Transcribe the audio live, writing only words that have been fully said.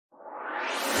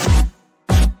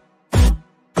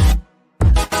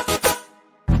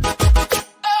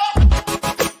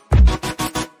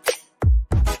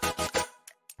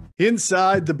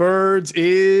Inside the Birds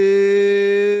is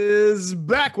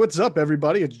back. What's up,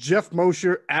 everybody? It's Geoff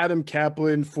Mosher, Adam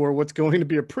Caplan for what's going to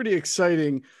be a pretty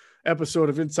exciting episode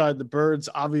of Inside the Birds.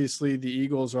 Obviously, the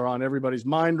Eagles are on everybody's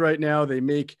mind right now. They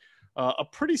make a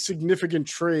pretty significant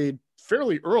trade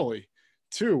fairly early,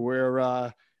 too, where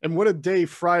and what a day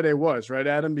Friday was, right,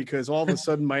 Adam? Because all of a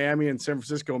sudden Miami and San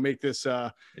Francisco make this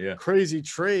crazy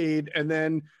trade, and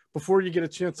then before you get a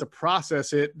chance to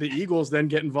process it, the Eagles then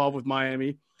get involved with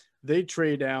Miami. They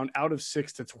trade down out of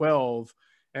 6 to 12,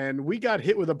 and we got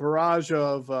hit with a barrage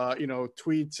of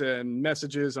tweets and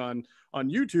messages on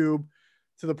YouTube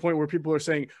to the point where people are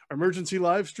saying emergency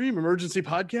live stream, emergency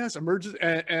podcast,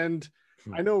 and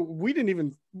I know we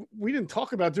didn't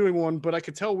talk about doing one, but I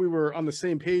could tell we were on the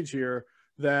same page here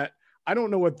that I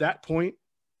don't know at that point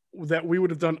that we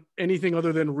would have done anything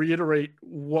other than reiterate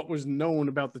what was known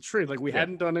about the trade. Like we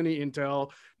hadn't done any intel,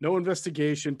 no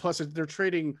investigation. Plus they're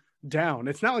trading down.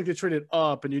 It's not like they traded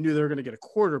up and you knew they were going to get a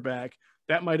quarterback.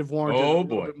 That might have warranted a little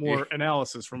bit more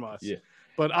analysis from us. Yeah.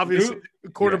 But obviously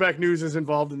quarterback news is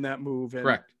involved in that move. And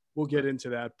correct. We'll get into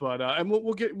that. But and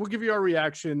we'll give you our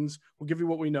reactions. We'll give you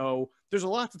what we know. There's a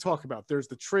lot to talk about. There's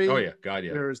the trade. Oh yeah, God,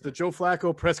 yeah. There's the Joe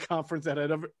Flacco press conference that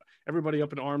had everybody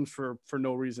up in arms for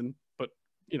no reason. But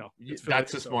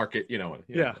that's this market,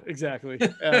 Yeah, exactly.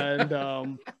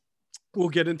 And we'll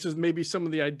get into maybe some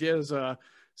of the ideas,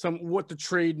 what the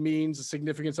trade means, the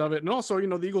significance of it. And also,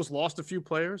 the Eagles lost a few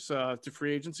players to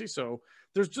free agency. So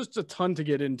there's just a ton to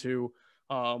get into.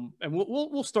 And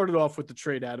we'll start it off with the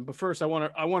trade, Adam. But first, I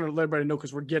want to let everybody know,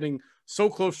 because we're getting so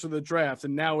close to the draft,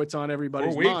 and now it's on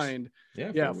everybody's mind.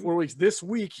 Yeah, 4 weeks. This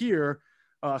week here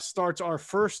starts our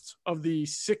first of the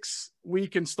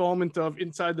 6-week installment of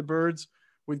Inside the Birds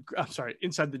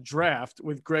Inside the Draft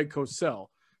with Greg Cosell.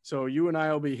 So you and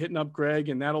I will be hitting up Greg,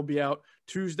 and that'll be out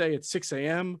Tuesday at 6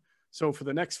 a.m. So for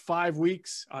the next 5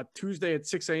 weeks, Tuesday at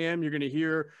 6 a.m., you're going to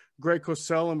hear Greg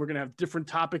Cosell, and we're going to have different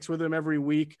topics with him every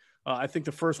week. I think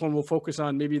the first one will focus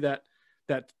on maybe that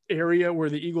area where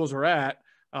the Eagles are at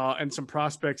and some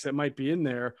prospects that might be in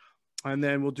there. And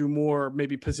then we'll do more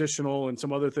maybe positional and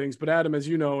some other things. But Adam, as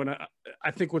you know, and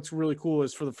I think what's really cool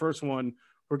is for the first one,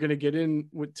 we're going to get into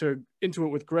it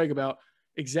with Greg about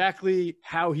exactly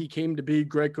how he came to be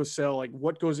Greg Cosell, like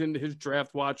what goes into his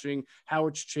draft watching, how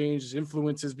it's changed, his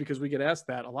influences, because we get asked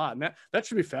that a lot. And that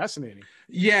should be fascinating.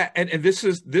 Yeah. And this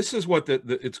is what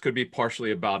it's could be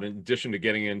partially about, in addition to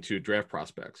getting into draft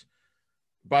prospects.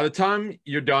 By the time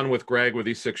you're done with Greg with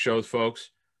these 6 shows,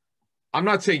 folks, I'm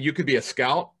not saying you could be a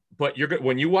scout, but you're good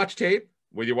when you watch tape,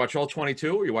 whether you watch all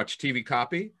 22 or you watch TV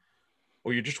copy,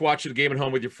 or you just watch the game at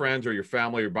home with your friends or your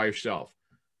family or by yourself.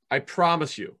 I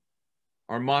promise you,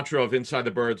 our mantra of Inside the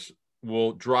Birds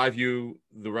will drive you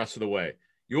the rest of the way.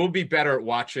 You will be better at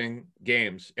watching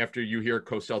games after you hear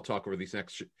Cosell talk over these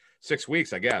next 6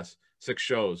 weeks, I guess, 6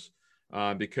 shows,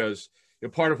 because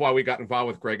part of why we got involved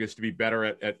with Greg is to be better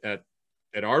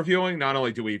at our viewing. Not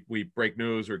only do we break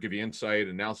news or give you insight,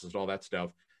 analysis, and all that stuff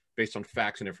based on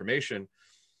facts and information,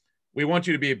 we want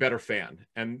you to be a better fan.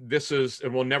 And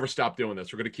we'll never stop doing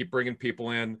this. We're going to keep bringing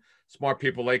people in, smart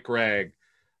people like Greg,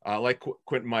 like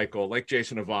Quentin Michael, like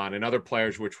Jason Avant, and other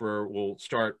players, which we'll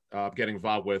start getting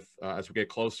involved with as we get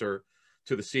closer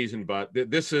to the season. But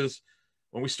this is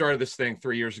when we started this thing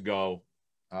 3 years ago,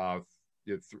 4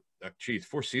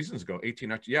 seasons ago,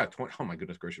 20, oh my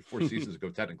goodness gracious, 4 seasons ago,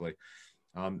 technically.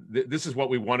 This is what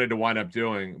we wanted to wind up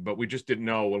doing, but we just didn't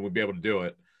know when we'd be able to do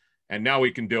it. And now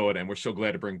we can do it, and we're so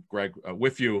glad to bring Greg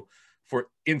with you for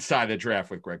Inside the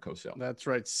Draft with Greg Cosell. That's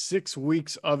right, 6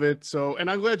 weeks of it. So, and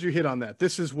I'm glad you hit on that.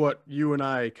 This is what you and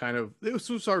I this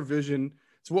was our vision.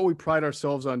 It's what we pride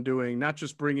ourselves on doing, not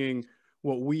just bringing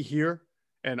what we hear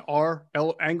and our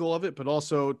angle of it, but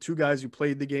also 2 guys who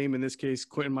played the game, in this case,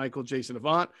 Quentin Michael, Jason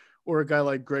Avant, or a guy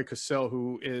like Greg Cosell,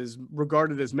 who is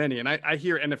regarded as many. And I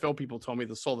hear NFL people tell me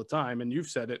this all the time, and you've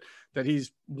said it, that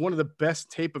he's one of the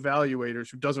best tape evaluators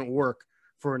who doesn't work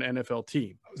for an NFL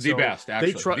team. The best,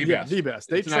 actually. The best.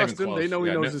 They trust him. They know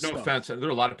he knows his stuff. No offense. There are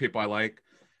a lot of people I like,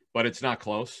 but it's not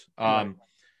close. Right.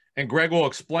 And Greg will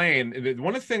explain.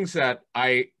 One of the things that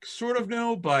I sort of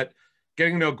know, but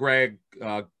getting to know Greg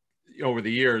over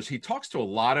the years, he talks to a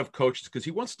lot of coaches because he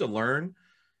wants to learn.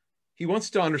 He wants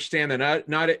to understand that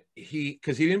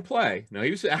because he didn't play. No, he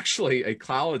was actually a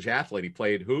college athlete. He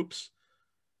played hoops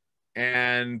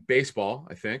and baseball,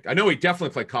 I think. I know he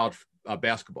definitely played college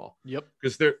basketball. Yep.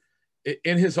 Because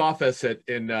in his office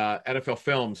in NFL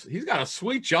Films, he's got a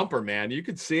sweet jumper, man. You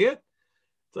could see it.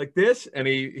 It's like this. And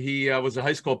he was a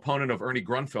high school opponent of Ernie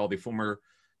Grunfeld, the former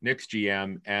Knicks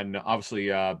GM, and obviously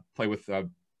played with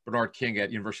Bernard King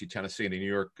at University of Tennessee and a New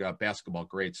York basketball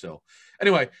great. So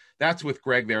anyway, that's with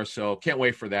Greg there. So can't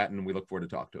wait for that. And we look forward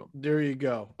to talk to him. There you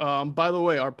go. By the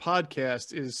way, our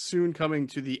podcast is soon coming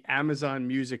to the Amazon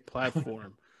Music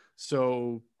platform.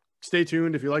 So stay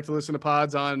tuned. If you like to listen to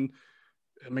pods on,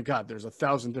 I mean, God, there's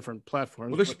 1,000 different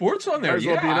platforms. Well, there's sports on there. Might as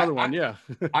well be another one. Yeah.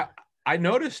 I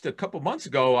noticed a couple months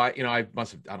ago, I don't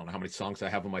know how many songs I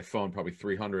have on my phone, probably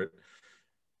 300,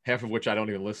 half of which I don't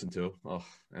even listen to. Oh,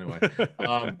 anyway.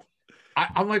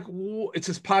 I'm like, it's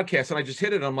this podcast, and I just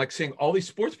hit it. I'm like seeing all these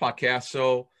sports podcasts.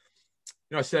 So,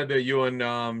 I said to you and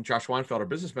Josh Weinfeld, our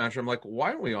business manager, I'm like, why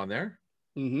aren't we on there?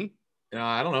 Mm-hmm.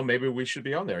 I don't know. Maybe we should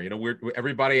be on there.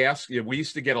 Everybody asks. We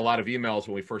used to get a lot of emails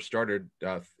when we first started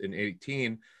in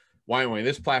 2018. Why aren't we on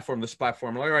this platform? This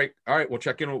platform. All right. We'll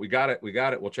check into it. We got it.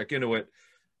 We'll check into it.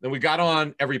 Then we got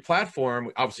on every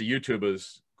platform. Obviously, YouTube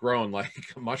has grown like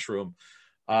a mushroom.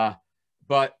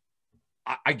 But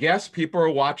I guess people are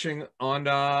watching on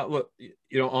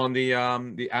on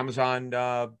the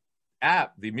Amazon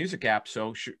app, the music app.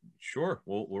 So sure,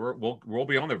 we'll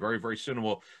be on there very, very soon.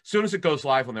 As soon as it goes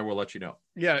live on there, we'll let you know.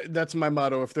 Yeah, that's my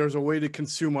motto. If there's a way to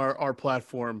consume our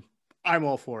platform, I'm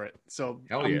all for it. So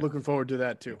I'm looking forward to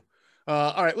that too.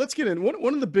 All right, let's get in.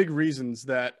 One of the big reasons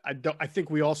that I think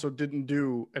we also didn't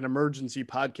do an emergency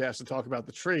podcast to talk about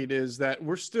the trade is that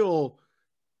we're still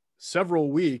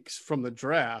several weeks from the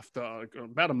draft,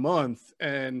 about a month,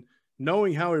 and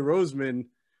knowing Howie Roseman,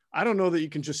 I don't know that you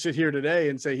can just sit here today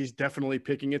and say he's definitely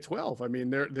picking at 12. I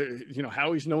mean,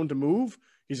 Howie's known to move.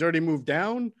 He's already moved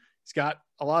down. He's got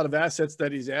a lot of assets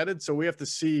that he's added, so we have to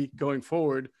see going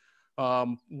forward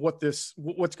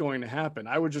what's going to happen.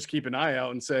 I would just keep an eye out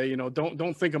and say,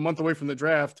 don't think a month away from the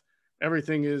draft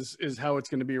everything is how it's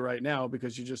going to be right now,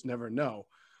 because you just never know.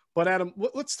 But Adam,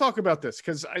 let's talk about this,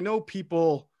 because I know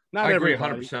people. I agree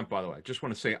 100%, by the way. Just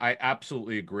want to say I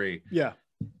absolutely agree. Yeah.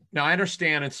 Now, I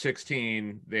understand in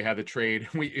 16 they had the trade.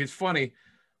 It's funny.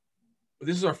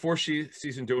 This is our fourth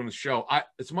season doing the show.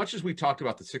 As much as we talked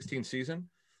about the 16 season,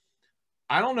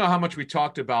 I don't know how much we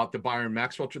talked about the Byron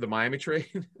Maxwell to the Miami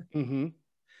trade. Mm-hmm.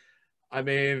 I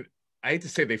mean, I hate to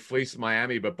say they fleeced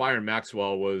Miami, but Byron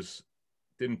Maxwell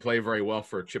didn't play very well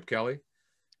for Chip Kelly.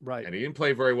 Right. And he didn't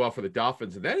play very well for the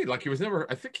Dolphins. And then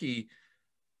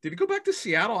did he go back to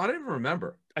Seattle? I don't even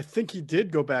remember. I think he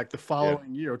did go back the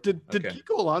following year. Did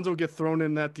Kiko Alonso get thrown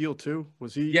in that deal too?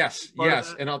 Was he? Yes.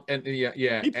 And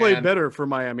yeah. He played better for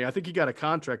Miami. I think he got a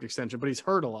contract extension, but he's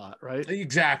hurt a lot, right?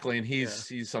 Exactly. And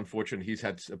he's unfortunate. He's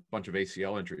had a bunch of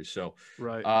ACL injuries. So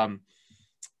right.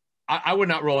 I would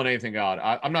not rule anything out.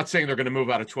 I'm not saying they're going to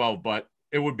move out of 12, but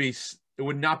it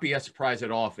would not be a surprise at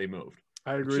all if they moved.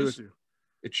 I agree with you.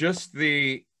 It's just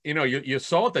you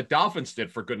saw what the Dolphins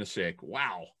did, for goodness sake.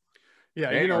 Wow.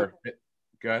 Yeah.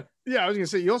 Good. Yeah, I was going to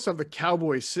say, you also have the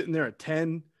Cowboys sitting there at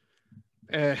 10.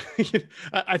 I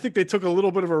think they took a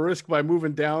little bit of a risk by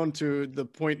moving down to the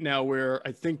point now where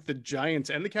I think the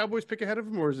Giants and the Cowboys pick ahead of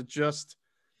them, or is it just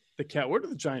the where do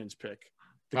the Giants pick?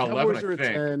 The 11, I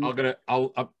think.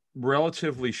 I'm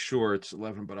relatively sure it's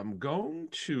 11, but I'm going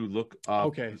to look up.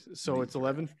 Okay, so it's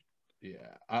 11?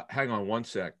 Yeah. Hang on one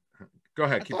sec. Go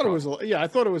ahead. I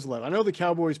thought it was 11. I know the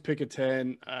Cowboys pick at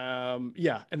 10. And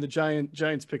the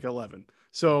Giants pick 11.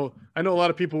 So I know a lot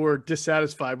of people were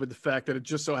dissatisfied with the fact that it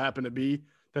just so happened to be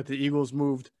that the Eagles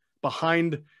moved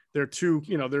behind their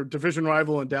their division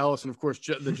rival in Dallas, and of course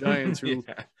the Giants, who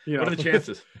what are the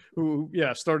chances? Who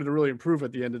started to really improve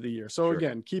at the end of the year. So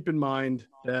again, keep in mind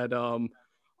that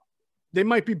they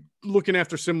might be looking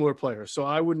after similar players. So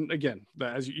I wouldn't, again,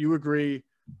 as you agree,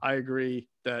 I agree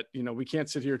that we can't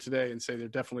sit here today and say they're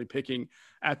definitely picking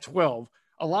at 12.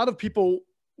 A lot of people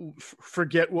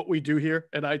forget what we do here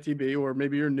at ITB, or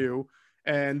maybe you're new,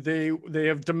 and they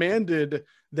have demanded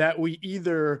that we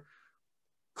either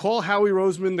call Howie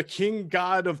Roseman the king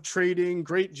god of trading,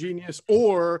 great genius,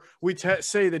 or we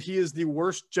say that he is the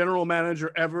worst general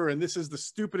manager ever and this is the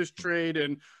stupidest trade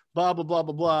and blah, blah, blah,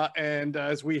 blah, blah. And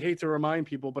as we hate to remind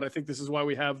people, but I think this is why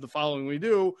we have the following we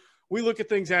do, we look at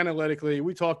things analytically,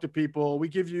 we talk to people, we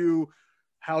give you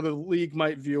how the league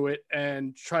might view it,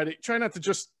 and try not to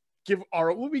just give our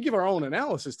own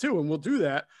analysis too, and we'll do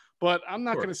that. But I'm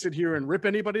not going to sit here and rip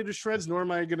anybody to shreds, nor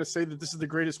am I going to say that this is the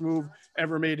greatest move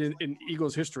ever made in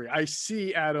Eagles history. I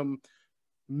see, Adam,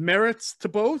 merits to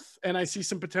both, and I see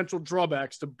some potential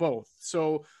drawbacks to both.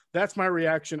 So that's my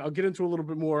reaction. I'll get into a little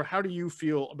bit more. How do you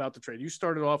feel about the trade? You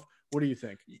started off. What do you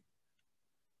think?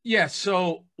 Yeah,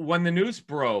 so when the news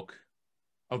broke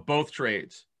of both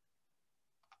trades,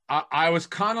 I was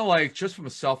kind of like, just from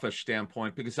a selfish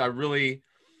standpoint, because I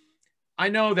I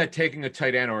know that taking a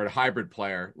tight end or a hybrid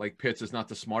player like Pitts is not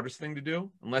the smartest thing to do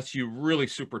unless you really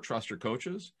super trust your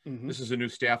coaches. Mm-hmm. This is a new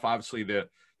staff. Obviously, the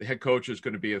head coach is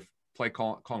going to be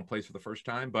calling plays for the first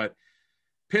time, but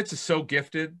Pitts is so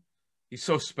gifted. He's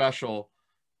so special.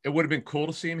 It would have been cool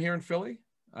to see him here in Philly,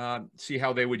 see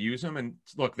how they would use him. And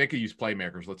look, they could use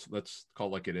playmakers. Let's call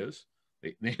it like it is.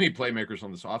 They need playmakers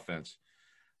on this offense.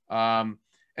 And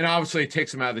obviously it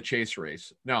takes them out of the chase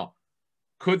race. Now,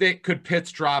 could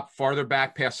Pitts drop farther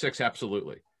back past 6?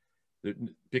 Absolutely.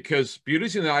 Because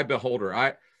beauty's in the eye of the beholder.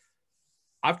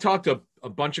 I've talked to a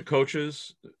bunch of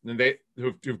coaches and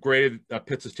who've graded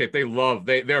Pitts' tape.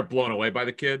 They're blown away by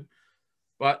the kid.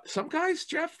 But some guys,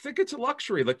 Geoff, think it's a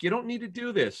luxury. Like, you don't need to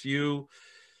do this.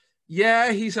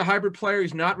 He's a hybrid player.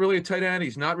 He's not really a tight end.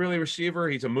 He's not really a receiver.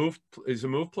 He's a move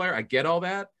player. I get all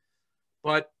that.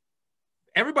 But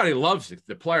everybody loves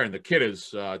the player, and the kid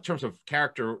is, in terms of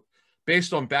character,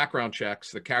 based on background checks,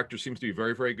 the character seems to be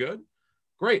very, very good.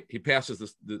 Great. He passes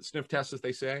the sniff test, as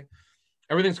they say.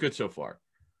 Everything's good so far.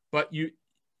 But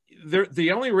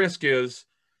the only risk is,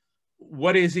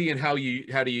 what is he and how do you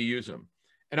use him?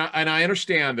 And I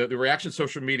understand that the reaction to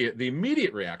social media, the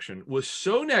immediate reaction was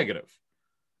so negative.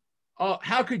 Oh,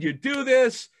 how could you do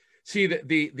this? See,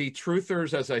 the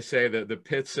truthers, as I say, the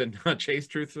Pitts and Chase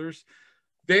truthers,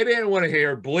 they didn't want to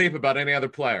hear bleep about any other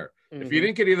player. Mm-hmm. If you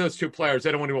didn't get either of those two players,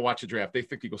 they don't want to even watch the draft. They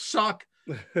think you go suck.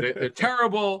 They're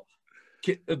terrible.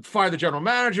 Fire the general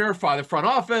manager, fire the front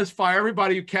office, fire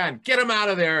everybody you can. Get them out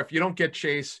of there if you don't get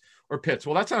Chase or Pitts.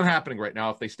 Well, that's not happening right now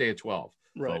if they stay at 12,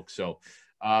 right, folks. So,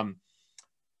 by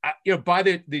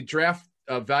the draft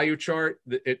value chart,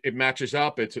 it matches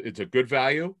up. It's a good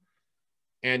value.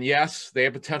 And yes, they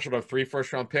have potential to have 3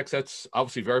 first-round picks. That's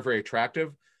obviously very, very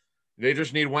attractive. They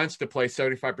just need Wentz to play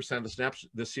 75% of the snaps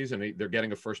this season. They're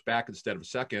getting a first back instead of a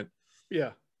second.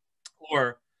 Yeah.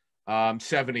 Or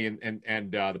 70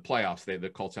 and the playoffs the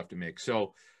Colts have to make.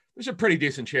 So there's a pretty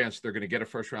decent chance they're going to get a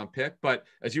first-round pick. But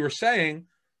as you were saying,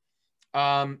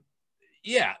 they've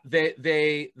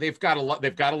got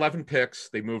 11 picks.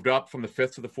 They moved up from the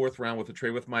 5th to the 4th round with a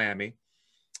trade with Miami.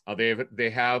 They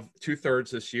have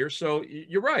 2/3 this year. So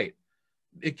you're right.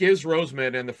 It gives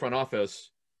Roseman and the front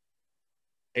office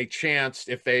a chance,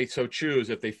 if they so choose,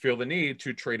 if they feel the need,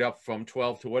 to trade up from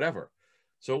 12 to whatever.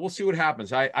 So we'll see what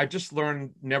happens. I just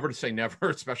learned never to say never,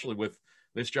 especially with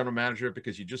this general manager,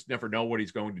 because you just never know what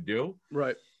he's going to do.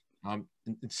 Right. In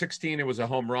 16, it was a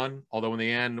home run, although in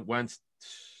the end, Wentz,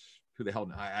 who the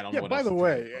hell, I don't know. Yeah, by the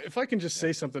way, if I can just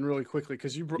say something really quickly,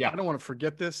 because I don't want to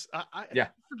forget this. I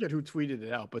forget who tweeted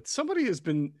it out, but somebody has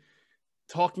been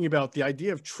talking about the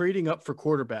idea of trading up for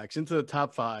quarterbacks into the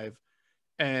top 5,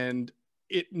 and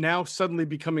it now suddenly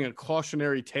becoming a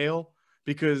cautionary tale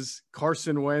because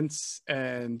Carson Wentz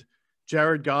and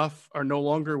Jared Goff are no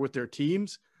longer with their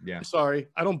teams. Yeah. Sorry,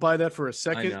 I don't buy that for a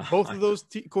second. Both of those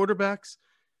quarterbacks,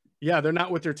 they're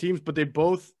not with their teams, but they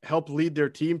both helped lead their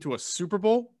team to a Super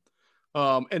Bowl.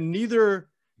 And neither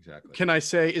can I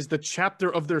say is the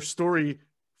chapter of their story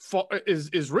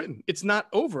is written. It's not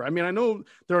over. I mean, I know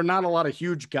there are not a lot of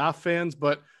huge Goff fans,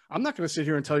 but I'm not going to sit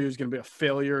here and tell you he's going to be a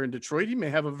failure in Detroit. He may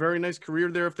have a very nice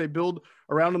career there if they build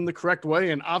around him the correct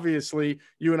way. And obviously,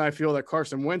 you and I feel that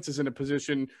Carson Wentz is in a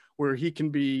position where he can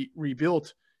be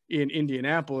rebuilt in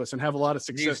Indianapolis and have a lot of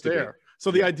success there.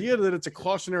 So the idea that it's a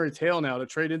cautionary tale now to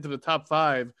trade into the top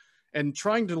 5 and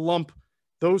trying to lump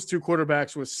those 2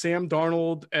 quarterbacks with Sam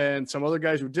Darnold and some other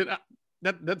guys who did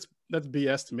that's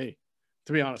BS to me,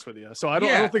 to be honest with you. So I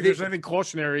don't think there's anything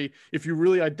cautionary if you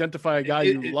really identify a guy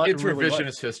you like. It's really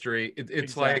revisionist history. It's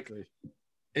exactly.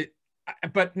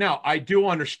 But now I do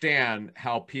understand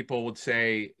how people would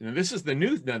say, and this is the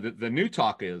new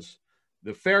talk is,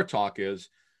 the fair talk is,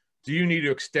 do you need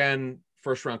to extend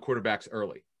first-round quarterbacks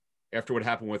early after what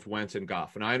happened with Wentz and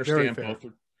Goff? And I understand both.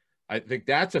 I think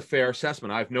that's a fair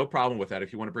assessment. I have no problem with that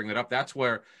if you want to bring that up. That's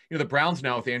where, the Browns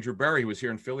now with Andrew Berry, who was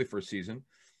here in Philly for a season,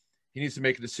 he needs to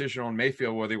make a decision on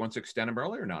Mayfield whether he wants to extend him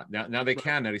early or not. Now they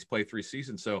can, that he's played 3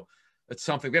 seasons. So it's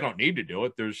something they don't need to do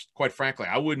it. There's, quite frankly,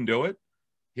 I wouldn't do it.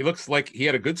 He looks like he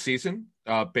had a good season.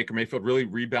 Baker Mayfield really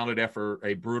rebounded after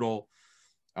a brutal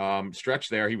stretch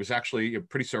there. He was actually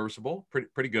pretty serviceable,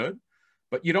 pretty good.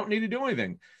 But you don't need to do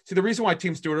anything. See, the reason why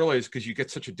teams do it early is because you get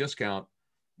such a discount,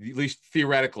 at least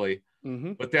theoretically.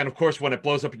 Mm-hmm. But then, of course, when it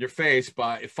blows up in your face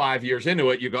by 5 years into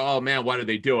it, you go, oh, man, why did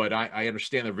they do it? I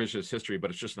understand the revisionist history,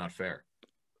 but it's just not fair.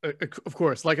 Of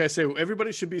course, like I say,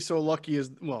 everybody should be so lucky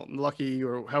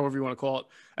or however you want to call it,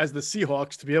 as the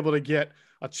Seahawks to be able to get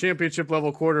a championship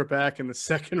level quarterback in the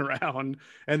 2nd round.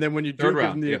 And then when you do give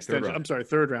them the extension, I'm sorry,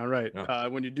 3rd round, right. Yeah.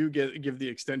 When you do give the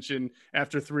extension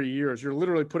after 3 years, you're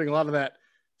literally putting a lot of that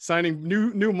signing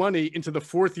new money into the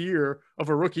fourth year of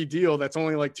a rookie deal that's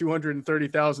only like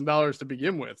 $230,000 to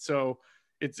begin with. So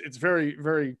it's very,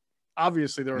 very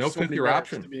obviously there are so many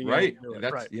option, to being right? Able to do it.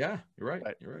 That's right. Yeah, you're right.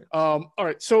 You're right. All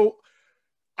right. So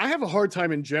I have a hard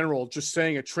time in general just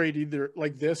saying a trade either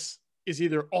like this is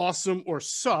either awesome or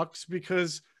sucks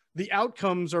because the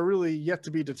outcomes are really yet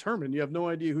to be determined. You have no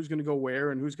idea who's going to go where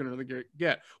and who's going to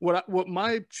get. What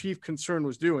my chief concern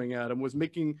was doing, Adam, was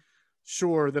making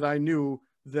sure that I knew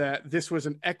that this was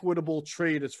an equitable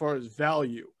trade as far as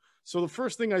value. So the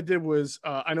first thing I did was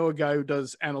I know a guy who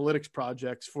does analytics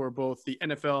projects for both the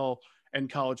NFL and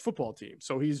college football teams.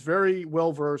 So he's very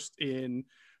well versed in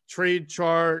trade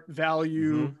chart,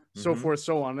 value, so forth,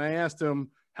 so on. And I asked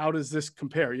him, how does this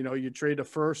compare? You know, you trade a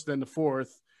first, then the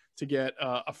fourth to get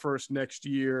a first next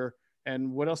year.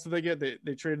 And what else did they get?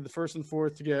 They traded the first and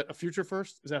fourth to get a future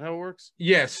first. Is that how it works?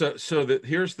 Yeah. So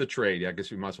here's the trade. I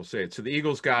guess we might as well say it. So the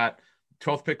Eagles got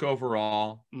 12th pick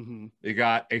overall. They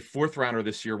got a fourth rounder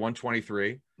this year,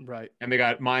 123. Right. And they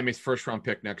got Miami's first round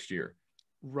pick next year.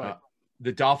 Right.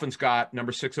 The Dolphins got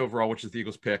number 6 overall, which is the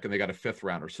Eagles pick, and they got a fifth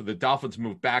rounder. So the Dolphins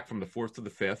moved back from the fourth to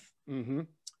the fifth. And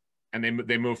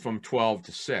they moved from 12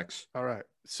 to 6. All right.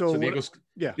 So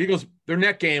the Eagles, their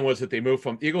net gain was that they moved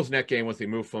from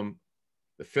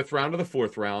the fifth round to the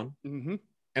fourth round, and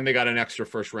they got an extra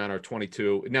first rounder,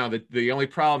 22. Now the only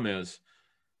problem is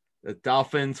the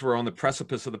Dolphins were on the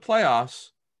precipice of the playoffs.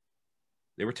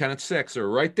 They were 10-6. They're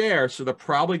right there, so they're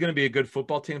probably going to be a good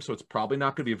football team. So it's probably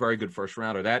not going to be a very good first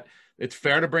rounder. That it's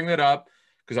fair to bring that up.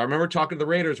 Because I remember talking to the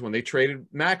Raiders when they traded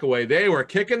Mack away, they were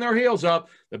kicking their heels up.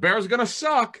 The Bears are going to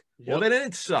suck. Yep. Well, they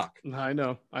didn't suck. I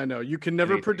know. You can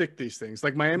never predict these things.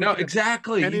 Like Miami, no,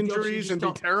 exactly. And injuries and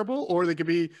be terrible, or they could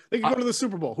go to the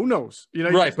Super Bowl. Who knows? You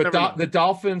know, right? But the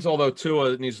Dolphins, although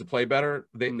Tua needs to play better,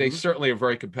 they certainly are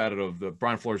very competitive. The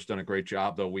Brian Flores done a great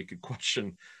job, though we could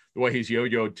question the way he's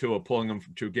yo-yoed Tua, pulling them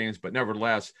from 2 games. But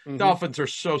nevertheless, Dolphins are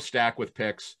so stacked with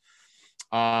picks.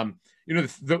 You know,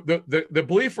 the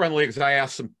belief around the league is I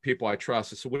asked some people I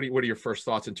trust. So what are your first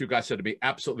thoughts? And 2 guys said to me,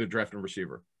 absolutely drafting a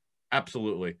receiver.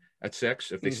 Absolutely. At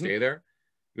 6, if they stay there.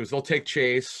 Because they'll take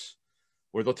Chase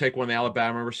or they'll take one of the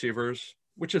Alabama receivers,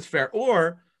 which is fair.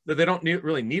 Or that they don't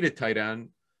really need a tight end.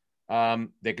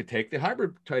 They could take the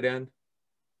hybrid tight end.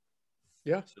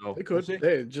 Yeah, so they could.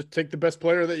 They just take the best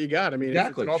player that you got. I mean,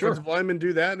 exactly. If it's an offensive lineman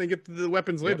do that and they get the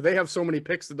weapons later. They have so many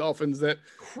picks, the Dolphins, that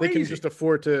they can just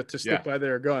afford to stick by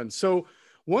their guns. So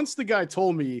once the guy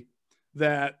told me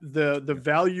that the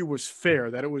value was fair,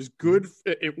 that it was good,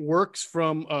 it works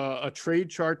from a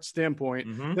trade chart standpoint,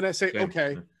 then I say,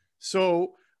 okay,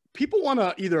 so people want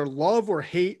to either love or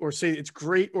hate or say it's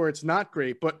great or it's not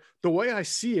great. But the way I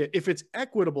see it, if it's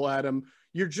equitable, Adam,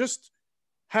 you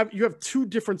have 2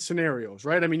 different scenarios,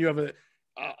 right? I mean, you have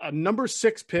a number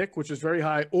 6 pick, which is very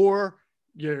high, or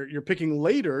you're picking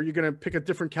later. You're going to pick a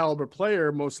different caliber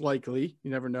player, most likely. You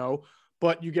never know,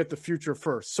 but you get the future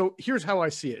first. So here's how I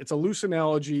see it. It's a loose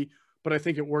analogy, but I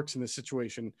think it works in this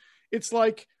situation. It's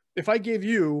like if I gave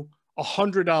you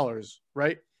 $100,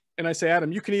 right? And I say,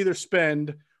 Adam, you can either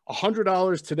spend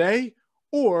 $100 today,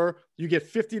 or you get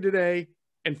 50 today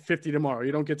and 50 tomorrow.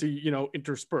 You don't get to,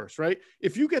 intersperse, right?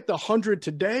 If you get the 100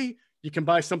 today, you can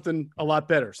buy something a lot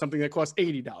better, something that costs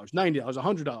 $80, $90,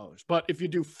 $100. But if you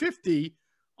do 50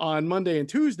 on Monday and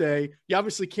Tuesday, you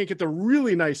obviously can't get the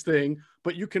really nice thing,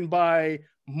 but you can buy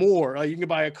more. You can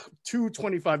buy 2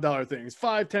 $25 things,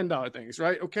 5 $10 things,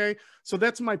 right? Okay. So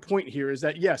that's my point here, is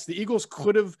that yes, the Eagles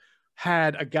could have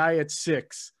had a guy at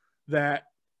 6 that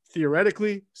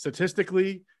theoretically,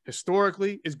 statistically,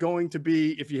 historically is going to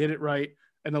be, if you hit it right,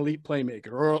 an elite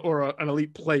playmaker or an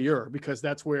elite player, because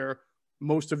that's where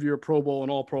most of your Pro Bowl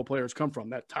and all pro players come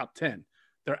from, that top 10.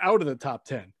 They're out of the top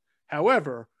 10.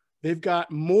 However, they've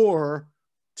got more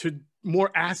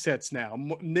assets now.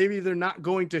 Maybe they're not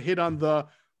going to hit on the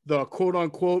quote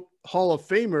unquote Hall of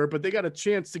Famer, but they got a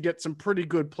chance to get some pretty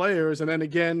good players and then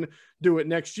again, do it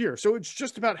next year. So it's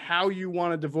just about how you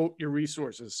want to devote your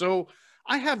resources. So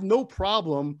I have no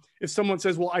problem if someone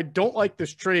says, well, I don't like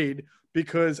this trade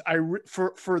because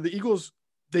for the Eagles,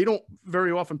 they don't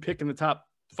very often pick in the top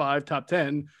 5, top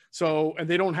 10. So, and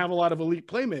they don't have a lot of elite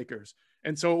playmakers.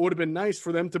 And so it would have been nice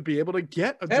for them to be able to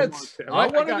get a Pitts. Right? I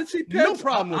wanted to see Pitts. No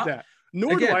problem with that.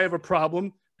 Nor do I have a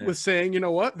problem with saying, you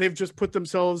know what, they've just put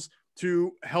themselves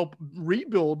to help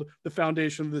rebuild the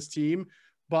foundation of this team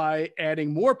by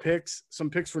adding more picks, some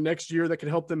picks for next year that could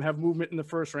help them have movement in the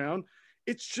first round.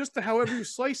 It's just however you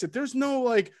slice it. There's no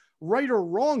like right or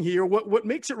wrong here. What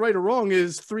makes it right or wrong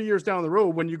is 3 years down the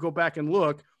road when you go back and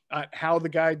look at how the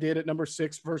guy did at number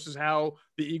 6 versus how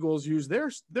the Eagles use their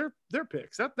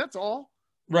picks. That's all.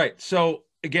 Right. So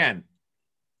again,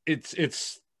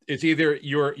 it's either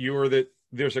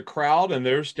there's a crowd, and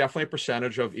there's definitely a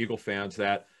percentage of Eagle fans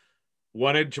that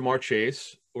wanted Jamar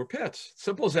Chase or Pitts.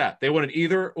 Simple as that. They wanted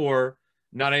either or,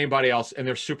 not anybody else, and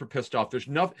they're super pissed off. There's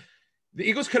nothing. The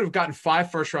Eagles could have gotten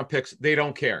 5 first-round picks. They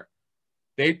don't care.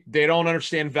 They don't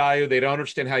understand value. They don't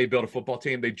understand how you build a football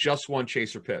team. They just want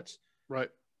Chase or Pitts. Right.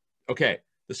 Okay.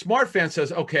 The smart fan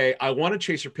says, okay, I want to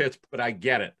Chase or Pitts, but I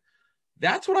get it.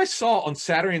 That's what I saw on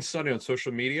Saturday and Sunday on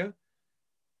social media.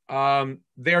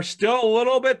 They're still a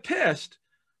little bit pissed,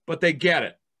 but they get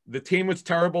it. The team was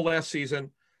terrible last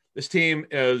season. This team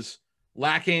is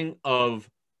lacking of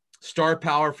star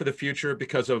power for the future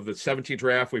because of the 17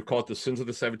 draft. We've called it the sins of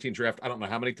the 17 draft. I don't know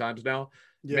how many times now.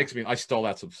 Yeah. Makes me, I stole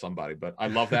that from somebody, but I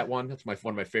love that one. That's one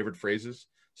of my favorite phrases.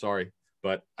 Sorry,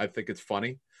 but I think it's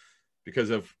funny because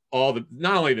of all the,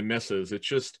 not only the misses, it's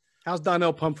just. How's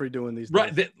Donnell Pumphrey doing these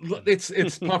days? Right.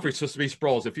 It's Pumphrey's supposed to be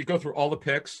Sproles. If you go through all the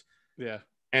picks. Yeah.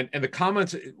 And the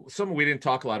comments, something we didn't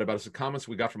talk a lot about is the comments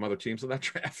we got from other teams in that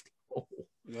draft.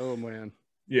 Oh man.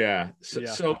 Yeah.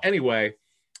 So anyway,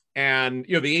 and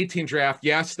the 18 draft,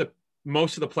 yes,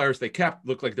 most of the players they kept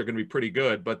look like they're going to be pretty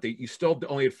good, but you still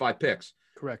only had 5 picks.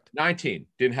 Correct. 19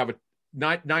 didn't have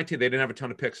 19. They didn't have a ton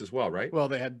of picks as well, right? Well,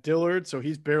 they had Dillard, so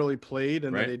he's barely played,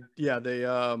 and right. they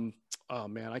oh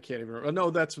man, I can't even remember. No,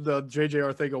 that's the JJ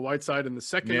Arcega-Whiteside in the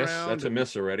second round. That's a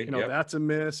miss already. That's a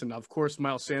miss, and of course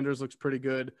Miles Sanders looks pretty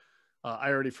good. I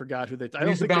already forgot who they. I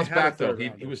don't think bounce back though.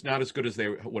 He was not as good as they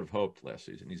would have hoped last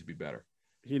season. He needs to be better.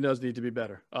 He does need to be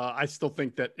better. I still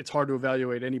think that it's hard to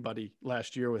evaluate anybody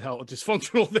last year with how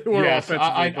dysfunctional they were. Yes,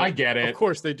 offensively. I get it. Of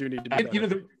course, they do need to be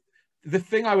better. The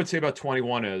thing I would say about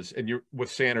 21 is, and you're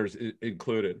with Sanders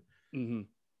included,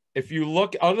 if you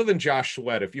look, other than Josh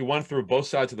Sweat, if you went through both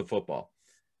sides of the football,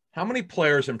 how many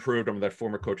players improved under that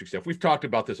former coaching staff? We've talked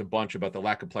about this a bunch, about the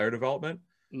lack of player development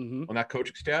on that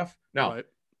coaching staff. Now,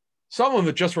 some of them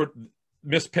that just were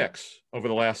missed picks over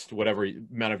the last whatever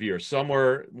amount of years. Some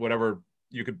were whatever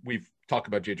we've talked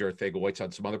about J.J.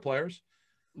 Arcega-Whiteside, some other players.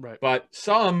 Right. But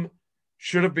some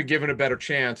should have been given a better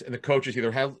chance, and the coaches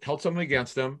either held something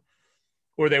against them,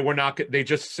 or they were not. They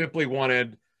just simply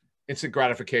wanted instant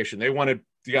gratification. They wanted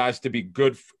the guys to be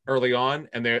good early on,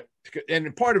 and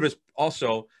part of it is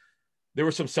also there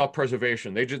was some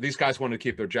self-preservation. These guys wanted to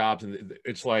keep their jobs, and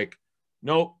it's like,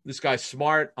 nope, this guy's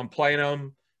smart. I'm playing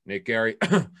him. Nate Gary,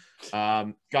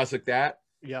 guys like that.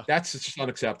 Yeah, that's just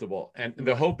unacceptable. And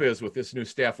the hope is with this new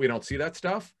staff, we don't see that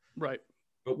stuff. Right.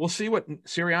 But we'll see what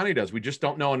Sirianni does. We just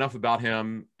don't know enough about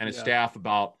him and his staff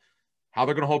about how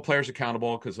they're going to hold players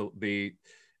accountable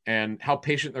and how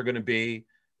patient they're going to be.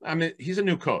 I mean, he's a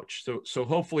new coach. So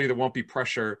hopefully there won't be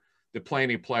pressure to play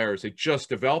any players. They just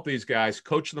develop these guys,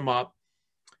 coach them up,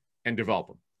 and develop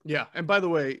them. Yeah. And by the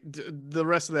way, the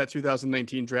rest of that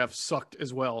 2019 draft sucked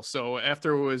as well. So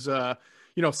after it was,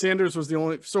 Sanders was the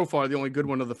only good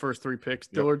one of the first 3 picks.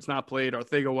 Yep. Dillard's not played.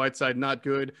 Arcega-Whiteside, not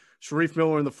good. Sharif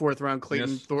Miller in the 4th round.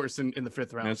 Clayton Thorson in the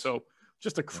 5th round. So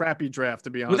just a crappy draft, to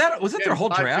be honest. Was that their whole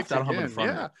draft? I don't have it in front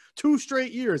of me. 2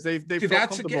 straight years. They've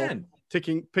that's again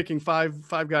picking five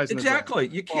guys. Exactly.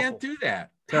 You can't do that.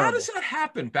 Terrible. How does that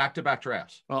happen back-to-back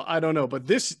drafts? Well, I don't know, but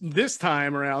this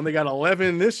time around they got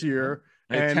 11 this year.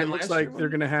 And it looks like they're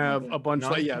going to have a bunch.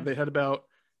 They had about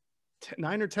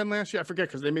 9 or 10 last year. I forget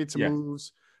because they made some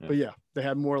moves. But they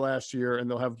had more last year,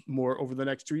 and they'll have more over the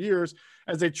next 2 years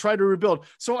as they try to rebuild.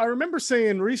 So I remember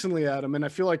saying recently, Adam, and I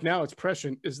feel like now it's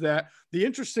prescient, is that the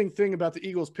interesting thing about the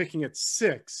Eagles picking at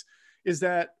 6 is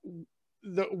that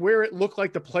where it looked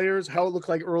like the players, how it looked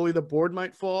like early the board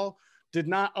might fall, did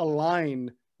not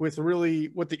align with really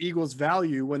what the Eagles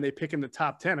value when they pick in the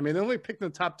top 10. I mean, they only picked in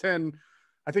the top 10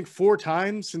 I think 4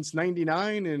 times since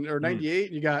 99 or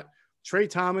 98. You got Trey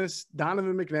Thomas,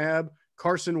 Donovan McNabb,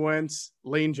 Carson Wentz,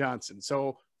 Lane Johnson.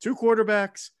 So 2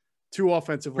 quarterbacks, 2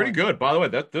 offensive pretty good, by the way.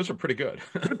 Those are pretty good.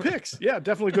 Good picks. Yeah,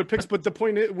 definitely good picks. But the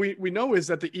point we know is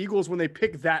that the Eagles, when they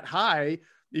pick that high,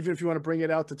 even if you want to bring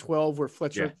it out to 12 where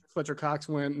Fletcher Cox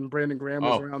went and Brandon Graham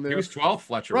was around there. He was 12,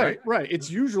 Fletcher, right? It's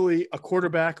usually a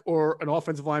quarterback or an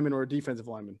offensive lineman or a defensive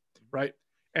lineman, right?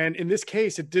 And in this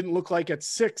case, it didn't look like at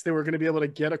 6 they were going to be able to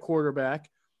get a quarterback.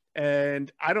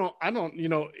 And I don't,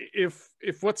 if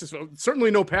what's this,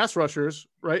 certainly no pass rushers,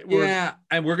 right?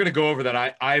 And we're going to go over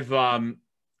that.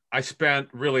 I spent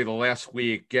really the last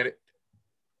week getting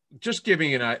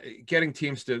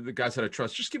teams to the guys that I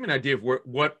trust. Just give me an idea of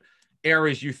what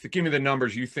areas give me the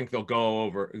numbers you think they'll go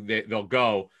over. They'll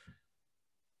go.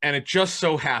 And it just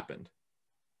so happened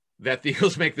that the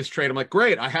Eagles make this trade. I'm like,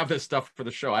 great, I have this stuff for the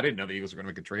show. I didn't know the Eagles were going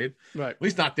to make a trade. Right. At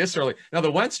least not this early. Now,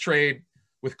 the Wentz trade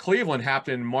with Cleveland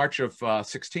happened in March of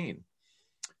 16.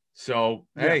 So,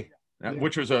 hey,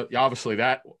 which was obviously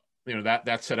that,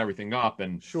 that set everything up.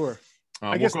 And sure.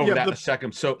 I guess we'll go over that in a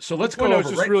second. So let's go over. What I was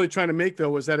just really trying to make,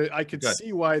 though, was that I could Good.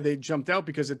 see why they jumped out,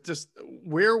 because it just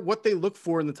what they look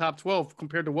for in the top 12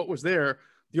 compared to what was there.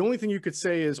 The only thing you could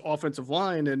say is offensive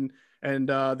line, and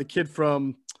the kid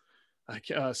from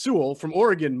Sewell from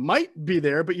Oregon might be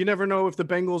there, but you never know if the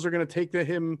Bengals are going to take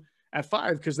him at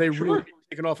 5, because they really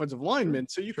take an offensive lineman.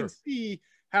 So you can see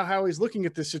how Howie's looking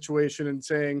at this situation and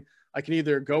saying, I can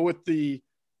either go with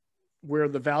where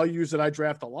the values that I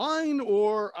draft align,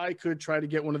 or I could try to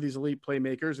get one of these elite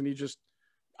playmakers. And he just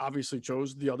obviously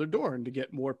chose the other door and to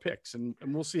get more picks. And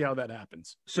we'll see how that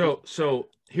happens. So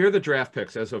here are the draft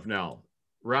picks as of now.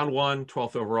 Round 1,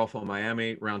 12th overall from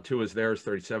Miami. Round 2 is theirs,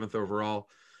 37th overall.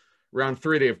 Round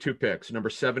 3, they have 2 picks.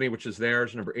 Number 70, which is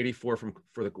theirs. Number 84 for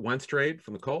the Wentz trade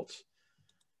from the Colts.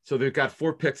 So they've got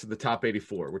 4 picks at the top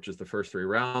 84, which is the first 3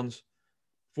 rounds.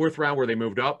 4th round, where they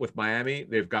moved up with Miami,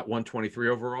 they've got 123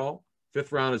 overall.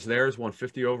 5th round is theirs,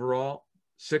 150 overall.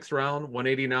 6th round,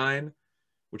 189,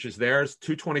 which is theirs.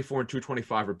 224 and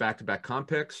 225 are back-to-back comp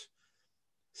picks.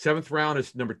 7th round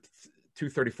is number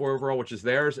 234 overall, which is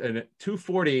theirs. And at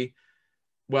 240,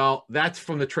 well, that's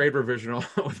from the trade revisional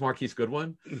with Marquise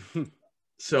Goodwin.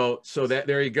 So that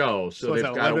there you go. So they've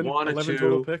got 11, a 1, a 2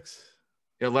 total picks.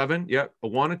 11, yep, a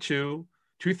 1, a 2,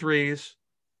 2 3s,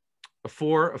 a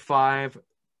 4, a 5,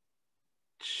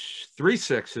 3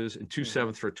 6s, and 2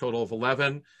 7s for a total of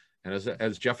 11. And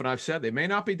as Geoff and I've said, they may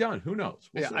not be done. Who knows?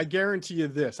 We'll see. I guarantee you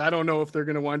this. I don't know if they're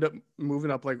going to wind up moving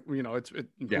up,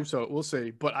 so we'll see.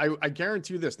 But I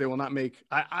guarantee you this: they will not make.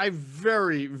 I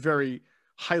very, very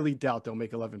highly doubt they'll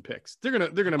make 11 picks. They're gonna.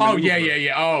 Oh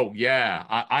yeah. Oh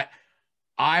yeah.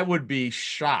 I would be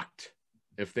shocked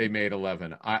if they made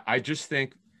 11. I just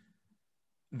think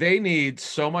they need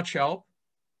so much help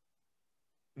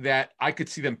that I could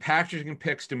see them packaging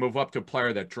picks to move up to a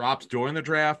player that drops during the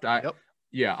draft.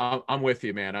 Yeah, I'm with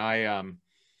you, man.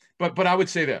 But I would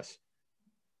say this: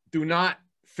 do not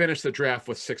finish the draft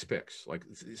with 6 picks. No.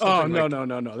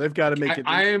 They've got to make it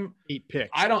 8 picks.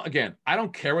 I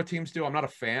don't care what teams do. I'm not a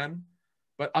fan,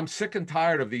 but I'm sick and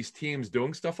tired of these teams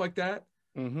doing stuff like that.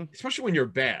 Mm-hmm. Especially when you're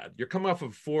bad. You're coming off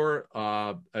of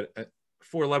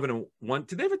 4-11-1.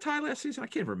 Did they have a tie last season? I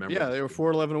can't remember. Yeah, they were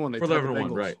 4-11-1.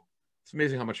 4-11-1, right? It's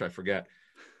amazing how much I forget.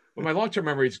 But my long-term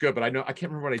memory is good, but I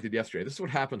can't remember what I did yesterday. This is what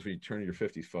happens when you turn in your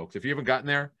 50s, folks. If you haven't gotten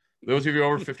there, those of you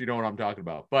over 50 know what I'm talking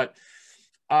about. But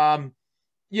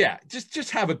just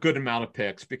have a good amount of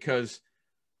picks, because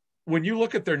when you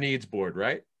look at their needs board,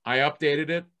 right? I updated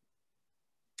it.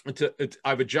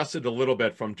 I've adjusted a little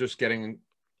bit from just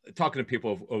talking to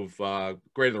people of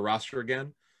grading the roster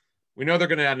again. We know they're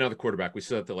going to add another quarterback. We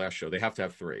said at the last show they have to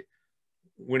have 3.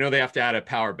 We know they have to add a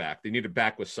power back. They need a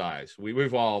back with size. We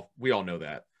all know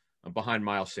that. Behind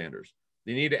Miles Sanders,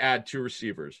 they need to add 2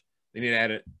 receivers. They need to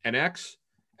add an X.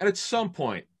 And at some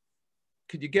point,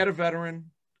 could you get a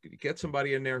veteran? Could you get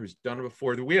somebody in there who's done it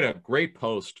before? We had a great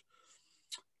post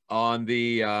on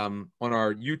on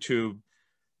our YouTube,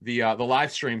 the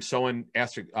live stream. Someone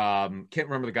asked, can't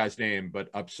remember the guy's name, but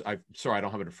I'm sorry, I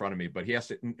don't have it in front of me. But he asked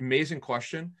an amazing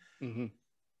question. Mm-hmm.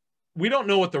 We don't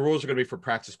know what the rules are going to be for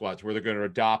practice squads, where they're going to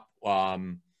adopt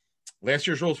last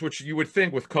year's rules, which you would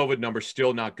think with COVID numbers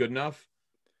still not good enough.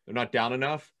 They're not down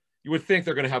enough. You would think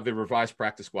they're going to have the revised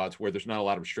practice squads where there's not a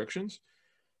lot of restrictions.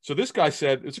 So this guy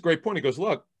said, it's a great point. He goes,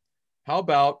 look, how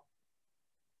about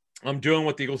I'm doing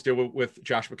what the Eagles did with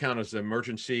Josh McCown as an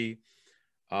emergency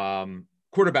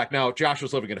quarterback. Now, Josh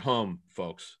was living at home,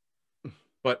 folks.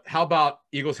 But how about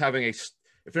Eagles having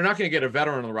if they're not going to get a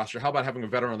veteran on the roster, how about having a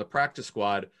veteran on the practice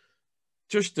squad?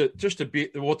 Just to be,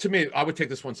 well, to me, I would take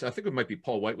this one. I think it might be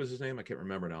Paul White was his name. I can't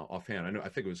remember now offhand. I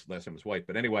think it was last name was White,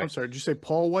 but anyway. I'm sorry. Did you say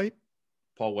Paul White?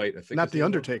 Paul White, I think. Not the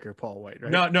Undertaker, Paul White,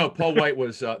 right? No. Paul White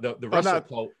was the wrestler.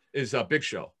 Paul is Big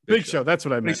Show. Big Show. That's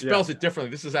what I meant. He spells it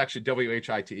differently. This is actually White.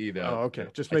 Oh, okay.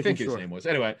 Just making sure. His name was.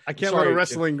 Anyway, I can't let a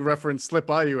wrestling reference slip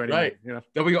by you anyway. Right.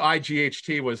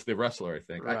 Wight was the wrestler. I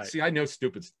think. Right. I know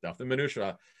stupid stuff. The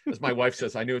minutia, as my wife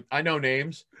says, I know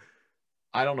names.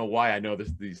 I don't know why I know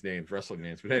these names, wrestling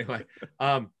names, but anyway.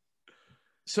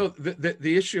 So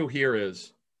the issue here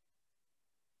is,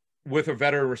 with a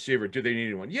veteran receiver, do they need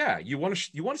anyone? Yeah, you want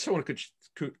someone who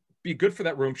could be good for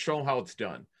that room, show them how it's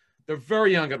done. They're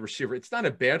very young at receiver. It's not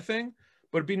a bad thing,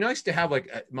 but it'd be nice to have like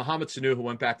Mohamed Sanu, who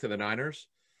went back to the Niners,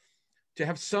 to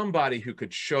have somebody who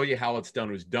could show you how it's done,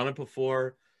 who's done it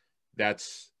before.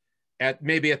 That's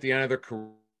maybe at the end of their career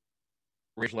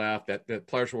left, that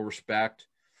players will respect.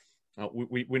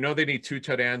 We know they need 2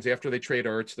 tight ends. After they trade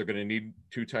Ertz, they're going to need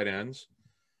 2 tight ends.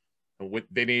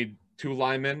 They need two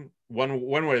linemen. One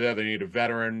way or the other, they need a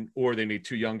veteran or they need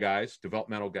two young guys,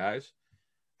 developmental guys.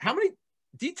 How many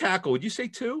D tackle? Would you say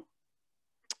two?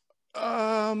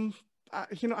 I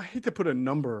hate to put a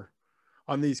number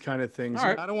on these kind of things. All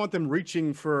right. I don't want them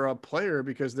reaching for a player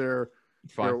because they're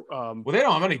fine. Well, they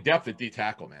don't have any depth at D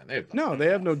tackle, man. They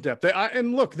have no depth.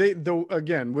 And look,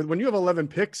 again, when you have 11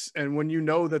 picks and when you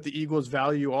know that the Eagles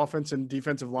value offense and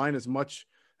defensive line as much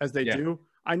as they do,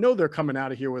 I know they're coming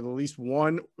out of here with at least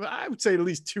one. I would say at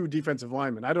least two defensive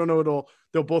linemen. I don't know.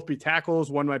 They'll both be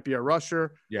tackles. One might be a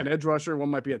rusher, an edge rusher. One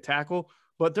might be a tackle.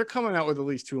 But they're coming out with at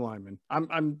least two linemen.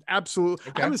 I'm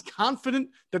as confident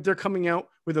that they're coming out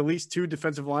with at least two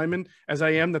defensive linemen as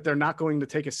I am that they're not going to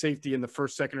take a safety in the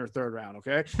first, second, or third round.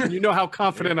 Okay, and you know how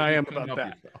confident I am about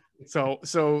that.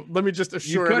 So let me just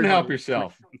assure you couldn't help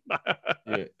yourself.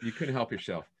 You couldn't help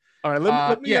yourself. All right,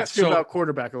 let me ask you about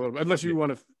quarterback a little bit, unless you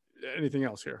want to anything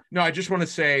else here. No, I just want to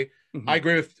say I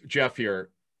agree with Geoff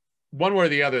here. One way or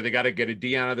the other, they got to get a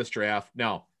D out of this draft.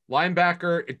 Now,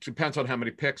 linebacker, it depends on how many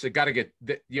picks.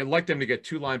 You'd like them to get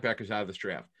two linebackers out of this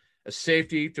draft. A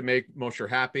safety to make Mosher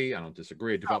happy. I don't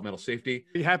disagree. A developmental safety.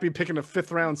 Be happy picking a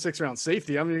 5th round, 6th round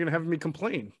safety. I mean, you're going to have me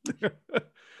complain.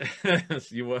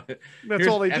 That's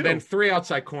all they do. And then 3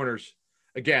 outside corners.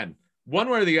 Again, one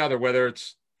way or the other, whether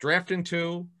it's drafting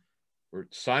 2 or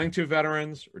signing 2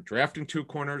 veterans or drafting 2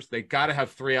 corners, they got to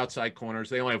have 3 outside corners.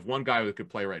 They only have one guy who could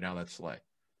play right now. That's Slay.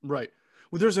 Right.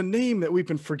 Well, there's a name that we've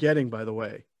been forgetting, by the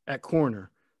way, at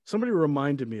corner. Somebody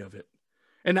reminded me of it,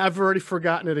 and I've already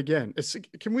forgotten it again.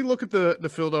 Can we look at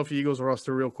the Philadelphia Eagles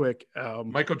roster real quick?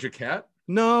 Michael Jacquet?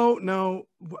 No.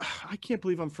 I can't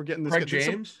believe I'm forgetting this.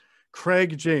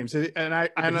 Craig James. And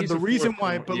I know the reason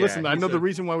why, but listen, I know the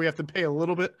reason why we have to pay a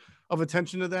little bit of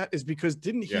attention to that is because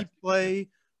didn't he play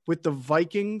with the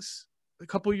Vikings a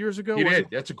couple years ago? He did.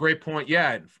 That's a great point.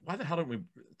 Yeah. Why the hell don't we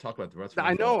talk about the rest of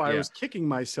I know. I was kicking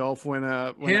myself when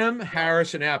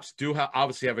Harris, and Epps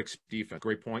obviously have defense.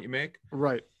 Great point you make.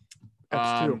 Right.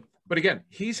 Epps too. But again,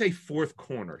 he's a 4th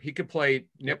corner. He could play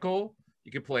nickel.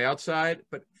 He could play outside.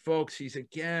 But folks, he's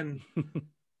again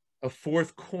a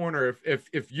 4th corner.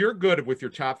 If you're good with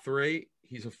your top 3,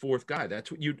 he's a 4th guy.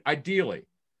 That's what you ideally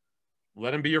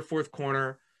let him be your 4th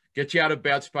corner. Get you out of a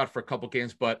bad spot for a couple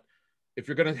games, but if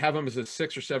you're going to have him as a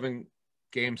 6 or 7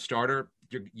 game starter,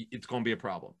 it's going to be a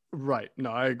problem. Right.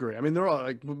 No, I agree. I mean, they're all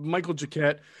like Michael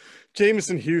Jacquet,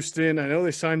 Jamison Houston. I know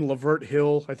they signed Lavert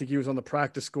Hill. I think he was on the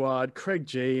practice squad. Craig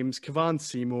James, Kevon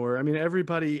Seymour. I mean,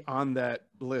 everybody on that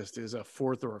list is a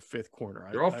 4th or a 5th corner.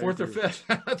 They're all 4th or 5th.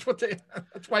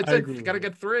 That's why I said you got to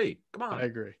get 3. Come on. I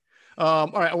agree. All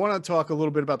right. I want to talk a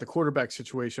little bit about the quarterback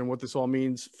situation, what this all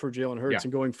means for Jalen Hurts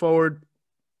and going forward.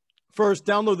 First,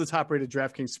 download the top-rated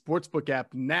DraftKings Sportsbook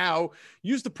app now.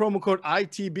 Use the promo code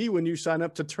ITB when you sign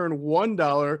up to turn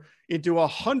 $1 into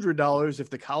 $100 if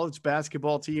the college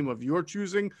basketball team of your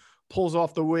choosing pulls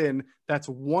off the win. That's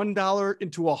 $1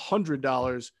 into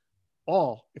 $100,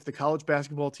 all if the college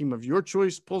basketball team of your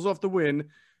choice pulls off the win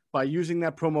by using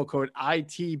that promo code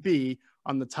ITB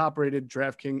on the top-rated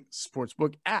DraftKings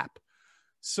Sportsbook app.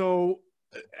 So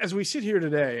as we sit here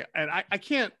today, and I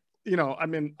can't,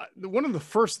 one of the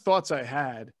first thoughts I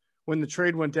had when the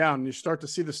trade went down and you start to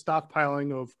see the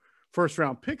stockpiling of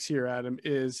 1st-round picks here, Adam,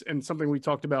 and something we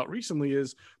talked about recently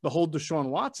is the whole Deshaun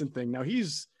Watson thing. Now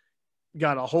he's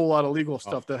got a whole lot of legal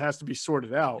stuff that has to be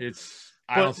sorted out.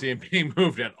 I don't see him being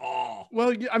moved at all.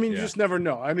 Well, I mean, you just never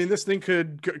know. I mean, this thing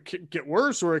could get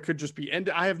worse or it could just be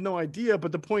ended. I have no idea.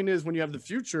 But the point is, when you have the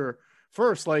future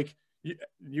first, like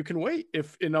you can wait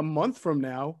if in a month from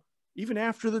now, even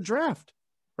after the draft.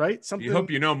 Right. You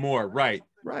hope you know more. Right.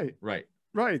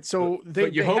 So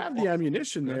they have the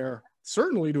ammunition there,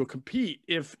 certainly to compete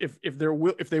if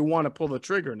they want to pull the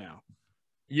trigger now.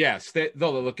 Yes.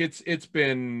 Look, it's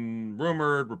been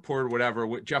rumored, reported,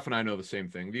 whatever. Geoff and I know the same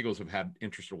thing. The Eagles have had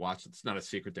interest in Watson. It's not a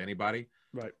secret to anybody.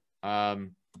 Right. I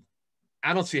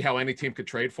don't see how any team could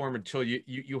trade for him until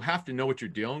you have to know what you're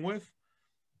dealing with.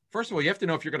 First of all, you have to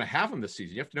know if you're going to have him this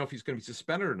season. You have to know if he's going to be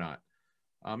suspended or not.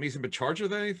 He hasn't been charged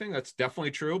with anything. That's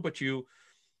definitely true, but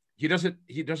he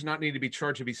does not need to be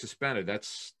charged to be suspended.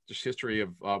 That's just history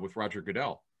of with Roger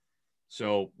Goodell.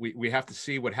 So we have to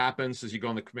see what happens as you go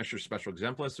on the commissioner's special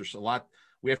exempt list. There's a lot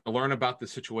we have to learn about the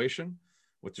situation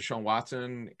with Deshaun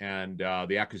Watson and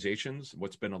the accusations,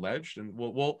 what's been alleged, and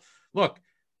we'll look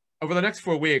over the next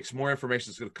 4 weeks. More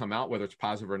information is going to come out, whether it's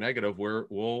positive or negative.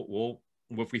 We'll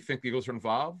if we think the Eagles are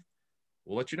involved,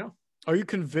 we'll let you know. Are you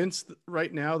convinced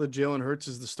right now that Jalen Hurts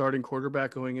is the starting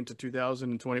quarterback going into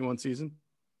 2021 season?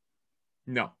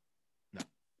 No.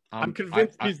 I'm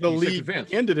convinced he's the lead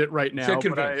candidate right now.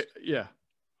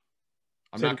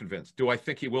 I'm not convinced. Do I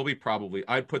think he will be? Probably.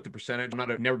 I'd put the percentage.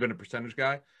 I've never been a percentage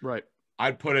guy. Right.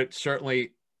 I'd put it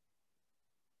certainly.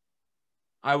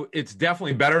 It's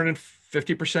definitely better than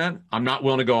 50%. I'm not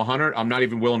willing to go 100. I'm not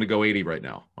even willing to go 80 right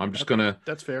now. I'm just gonna.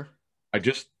 That's fair.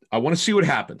 I want to see what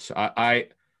happens.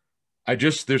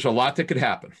 There's a lot that could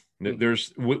happen.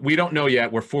 We don't know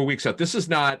yet. We're 4 weeks out. This is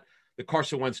not the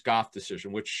Carson Wentz Goff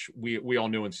decision, which we all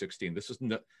knew in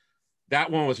 2016. That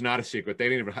one was not a secret.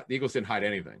 The Eagles didn't hide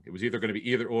anything. It was either going to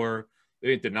be either or. They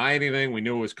didn't deny anything. We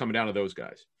knew it was coming down to those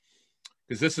guys.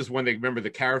 Because this is when they remember the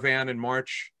caravan in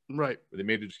March, right? Where they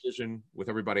made a decision with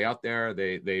everybody out there.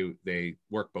 They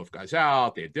worked both guys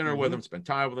out. They had dinner with them, spent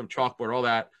time with them, chalkboard, all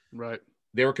that. Right.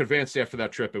 They were convinced after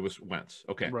that trip it was Wentz.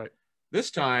 Okay. Right. This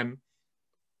time,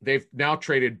 they've now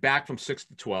traded back from 6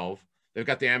 to 12. They've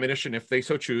got the ammunition, if they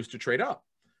so choose, to trade up.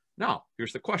 Now,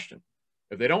 here's the question: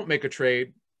 if they don't make a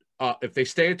trade, if they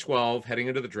stay at 12 heading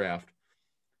into the draft,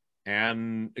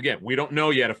 and again, we don't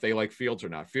know yet if they like Fields or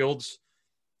not. Fields,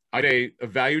 I had a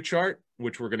value chart,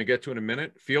 which we're going to get to in a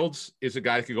minute. Fields is a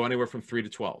guy that could go anywhere from 3 to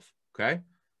 12. Okay.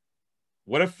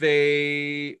 What if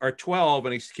they are 12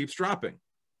 and he keeps dropping?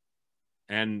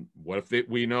 And what if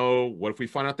we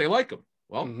find out they like him?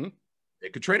 Well, they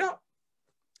could trade up.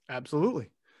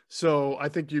 Absolutely. So I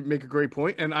think you make a great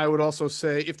point. And I would also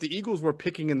say if the Eagles were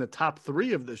picking in the top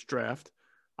 3 of this draft,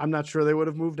 I'm not sure they would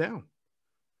have moved down.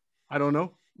 I don't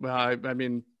know. I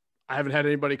mean, I haven't had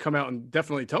anybody come out and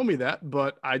definitely tell me that,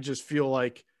 but I just feel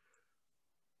like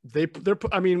we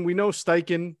know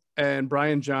Steichen and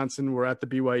Brian Johnson were at the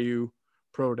BYU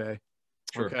Pro Day.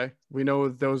 Sure. Okay. We know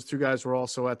those two guys were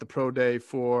also at the Pro Day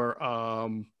for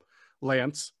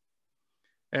Lance.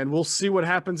 And we'll see what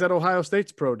happens at Ohio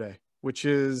State's Pro Day, which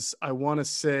is, I want to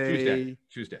say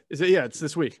Tuesday. Is it? Yeah, it's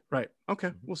this week. Right.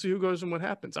 Okay. We'll see who goes and what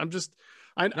happens.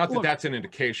 That's an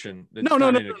indication. No,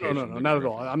 not at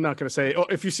all. I'm not going to say,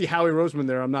 if you see Howie Roseman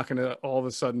there, I'm not going to all of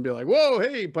a sudden be like, whoa,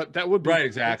 hey, but that would be. Right,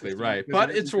 exactly, right.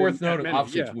 But it's worth noting.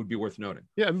 Obviously, it would be worth noting.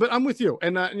 Yeah, but I'm with you.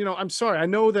 And, I'm sorry. I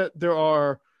know that there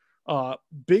are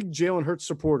big Jalen Hurts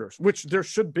supporters, which there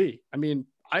should be. I mean,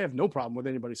 I have no problem with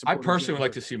anybody supporting. I personally would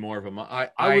like to see more of them. I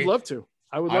would love to.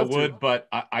 I would, but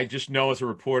I just know as a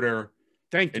reporter.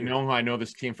 Thank you. And I know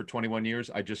this team for 21 years.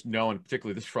 I just know, and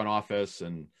particularly this front office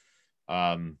and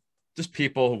just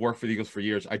people who work for the Eagles for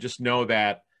years. I just know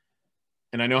that,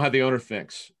 and I know how the owner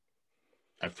thinks.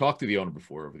 I've talked to the owner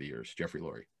before over the years, Jeffrey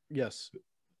Lurie. Yes.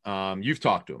 You've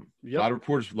talked to him. Yep. A lot of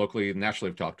reporters locally and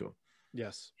nationally have talked to him.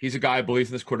 Yes. He's a guy who believes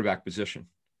in this quarterback position.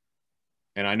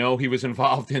 And I know he was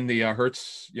involved in the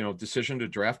Hurts, decision to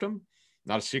draft him.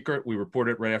 Not a secret. We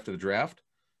reported it right after the draft.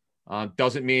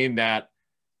 Doesn't mean that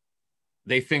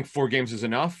they think 4 games is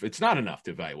enough. It's not enough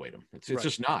to evaluate him. It's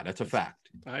just not. That's a fact.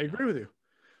 I agree with you.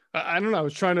 I don't know. I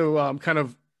was trying to kind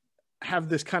of have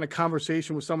this kind of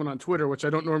conversation with someone on Twitter, which I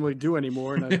don't normally do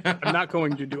anymore, and I'm not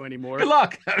going to do anymore. Good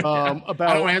luck. About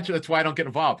I don't answer. That's why I don't get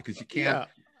involved, because you can't.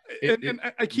 Yeah. And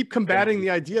I keep combating the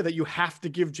idea that you have to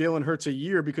give Jalen Hurts a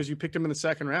year because you picked him in the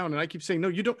second round. And I keep saying, no,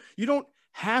 you don't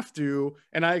have to.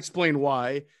 And I explain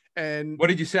why. And what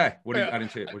did you say? I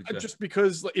didn't say it. What did you say? Just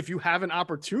because if you have an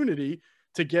opportunity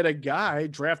to get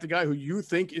draft a guy who you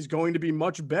think is going to be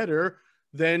much better,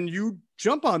 then you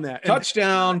jump on that.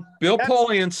 Touchdown. Bill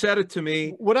Polian said it to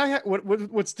me.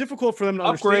 What's difficult for them to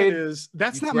understand is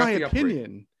that's not my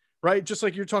opinion, right? Just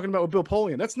like you're talking about with Bill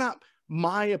Polian. That's not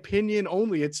my opinion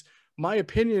only. It's my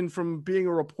opinion from being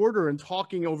a reporter and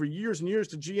talking over years and years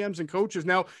to GMs and coaches.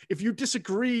 Now, if you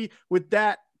disagree with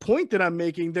that point that I'm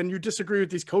making, then you disagree with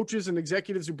these coaches and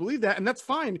executives who believe that, and that's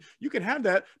fine. You can have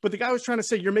that. But the guy was trying to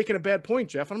say, you're making a bad point,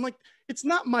 Geoff. And I'm like, it's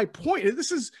not my point.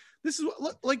 This is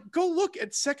like, go look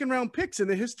at second round picks in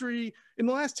the history in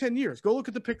the last 10 years. Go look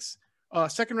at the picks,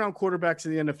 second round quarterbacks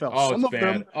in the NFL. Some of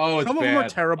them are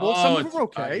terrible. Some of them are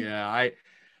okay.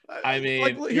 I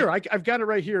mean, here, I've got it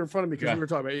right here in front of me because we were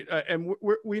talking about it. And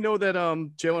we know that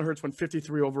Jalen Hurts went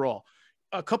 53 overall.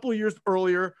 A couple of years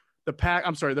earlier, the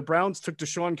Browns took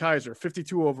Deshaun Kaiser,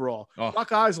 52 overall. Brock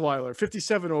Osweiler,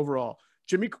 57 overall.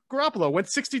 Jimmy Garoppolo went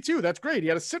 62. That's great. He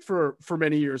had to sit for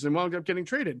many years and wound up getting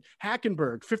traded.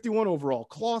 Hackenberg, 51 overall.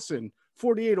 Clausen,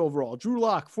 48 overall. Drew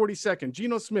Lock, 42nd.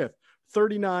 Geno Smith,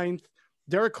 39th.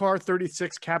 Derek Carr,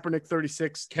 36. Kaepernick,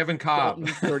 36. Kevin Cobb,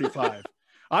 Dalton, 35.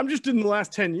 I'm just in the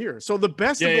last 10 years. So the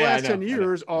best of the last 10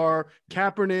 years are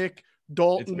Kaepernick,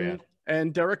 Dalton,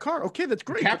 and Derek Carr. Okay, that's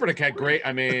great. Kaepernick had great.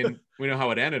 I mean, we know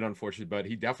how it ended, unfortunately, but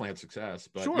he definitely had success.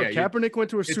 But sure, Kaepernick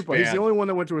went to a Super Bowl. He's the only one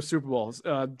that went to a Super Bowl.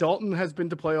 Dalton has been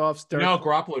to playoffs. No,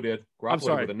 Garoppolo did. I'm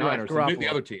sorry, with the Niners. The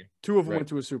other team. 2 of them went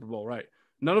to a Super Bowl, right?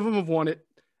 None of them have won it.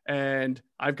 And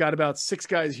I've got about 6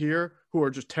 guys here who are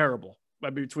just terrible.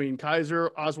 between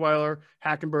Kaiser, Osweiler,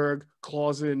 Hackenberg,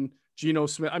 Clausen, Geno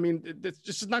Smith. I mean, it's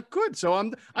just not good. So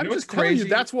I'm just telling you,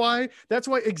 that's why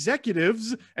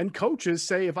executives and coaches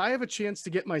say, if I have a chance to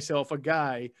get myself a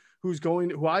guy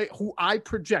who I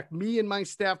project, me and my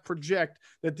staff project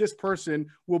that this person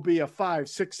will be a 5,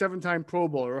 6, 7-time Pro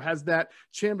Bowler or has that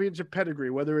championship pedigree,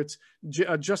 whether it's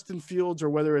Justin Fields or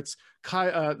whether it's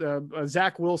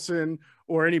Zach Wilson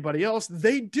or anybody else,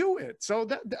 they do it. So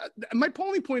that my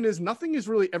only point is, nothing is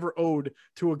really ever owed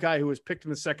to a guy who was picked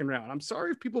in the second round. I'm sorry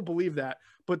if people believe that,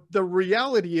 but the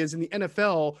reality is, in the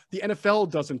NFL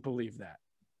doesn't believe that.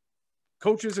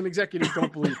 Coaches and executives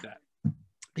don't believe that.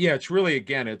 Yeah, it's really,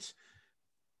 again, it's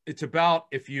about,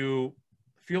 if you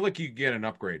feel like you get an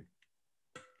upgrade,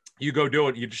 you go do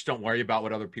it. You just don't worry about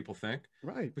what other people think.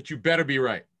 Right. But you better be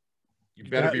right. You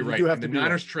better be right. And the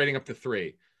Niners trading up to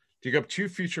 3 to give up 2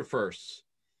 future firsts.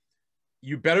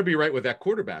 You better be right with that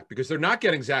quarterback, because they're not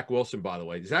getting Zach Wilson, by the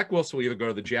way. Zach Wilson will either go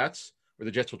to the Jets, or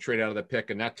the Jets will trade out of the pick,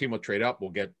 and that team will trade up. We'll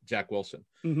get Zach Wilson.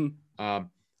 Mm-hmm.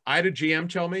 I had a GM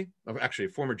tell me, actually a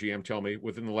former GM tell me,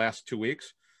 within the last 2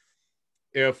 weeks,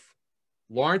 if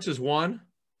Lawrence is 1,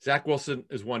 Zach Wilson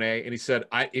is 1A, and he said,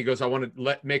 he goes, I want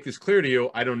to make this clear to you.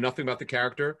 I know nothing about the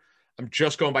character. I'm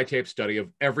just going by tape study of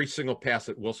every single pass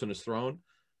that Wilson has thrown.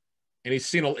 And he's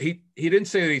seen, he didn't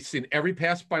say that he's seen every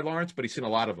pass by Lawrence, but he's seen a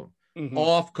lot of them. Mm-hmm. All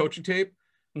off coaching tape.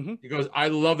 Mm-hmm. He goes, I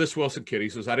love this Wilson kid. He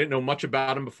says, I didn't know much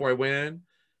about him before I went in.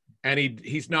 And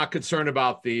he's not concerned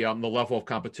about the level of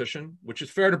competition, which is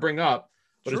fair to bring up.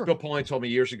 But Sure. As Bill Pauling told me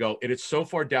years ago, it is so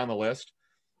far down the list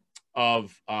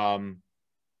of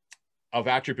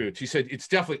attributes. He said it's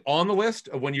definitely on the list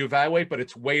of when you evaluate, but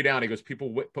it's way down. He goes,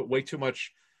 people put way too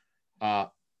much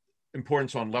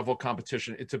importance on level of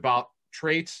competition. It's about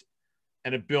traits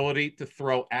and ability to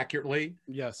throw accurately,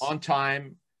 yes, on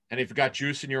time, and if you've got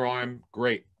juice in your arm,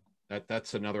 great.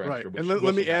 That's another extra. Right. And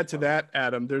let me add to that,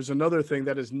 Adam. There's another thing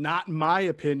that is not my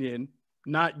opinion,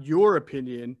 not your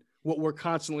opinion, what we're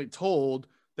constantly told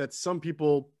that some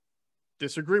people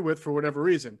disagree with for whatever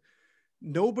reason.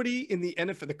 Nobody in the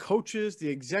NFL, the coaches, the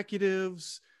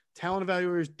executives, talent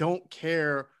evaluators don't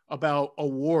care about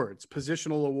awards,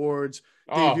 positional awards,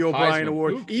 Davey O'Brien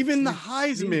Award, even the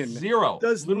Heisman. Zero.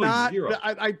 Does Literally not. Zero.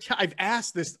 I've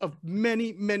asked this of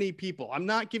many, many people. I'm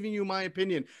not giving you my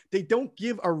opinion. They don't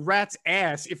give a rat's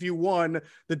ass if you won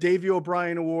the Davey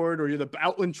O'Brien Award or you're the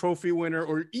Outland Trophy winner,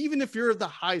 or even if you're the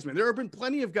Heisman. There have been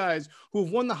plenty of guys who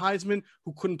have won the Heisman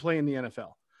who couldn't play in the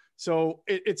NFL. So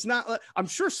it's not, I'm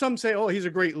sure some say, oh, he's a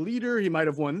great leader. He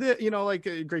might've won this, like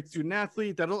a great student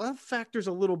athlete. That factors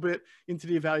a little bit into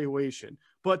the evaluation,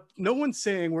 but no one's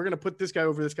saying we're going to put this guy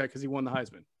over this guy because he won the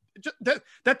Heisman.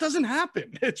 That doesn't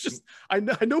happen. It's just, I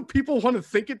know people want to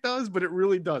think it does, but it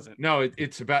really doesn't. No,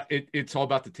 it's all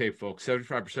about the tape, folks.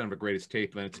 75% of the greatest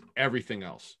tape, and it's everything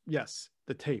else. Yes.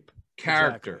 The tape.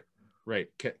 Character. Exactly. Right.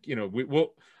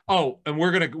 And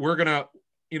we're going to,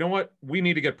 you know what? We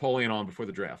need to get Pauling on before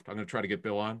the draft. I'm going to try to get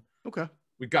Bill on. Okay.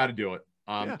 We got to do it.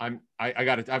 Yeah. I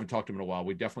haven't talked to him in a while.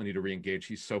 We definitely need to re-engage.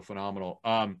 He's so phenomenal.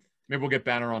 Maybe we'll get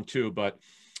Banner on too, but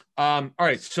all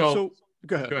right. So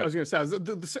go ahead. I was going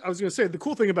to say the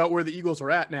cool thing about where the Eagles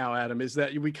are at now, Adam, is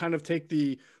that we kind of take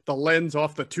the lens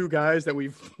off the 2 guys that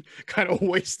we've kind of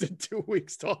wasted 2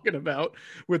 weeks talking about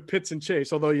with Pitts and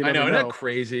Chase. Although you never know. Isn't that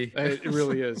crazy? It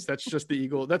really is. That's just the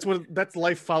Eagle. That's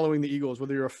life following the Eagles,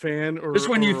 whether you're a fan or just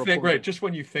when you think, player. right. Just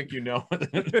when you think,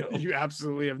 you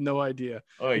absolutely have no idea.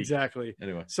 Oh, exactly.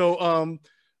 Anyway. So,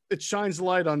 it shines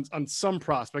light on some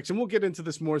prospects, and we'll get into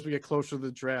this more as we get closer to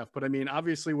the draft. But I mean,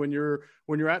 obviously when you're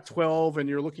at 12 and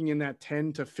you're looking in that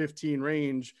 10 to 15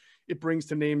 range, it brings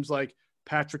to names like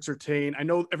Patrick Surtain. I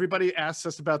know everybody asks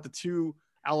us about the 2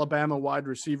 Alabama wide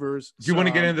receivers. Do you want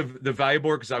to get into the value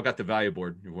board? Because I've got the value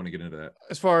board. You want to get into that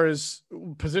as far as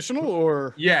positional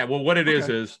or? Yeah. Well, what it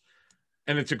is,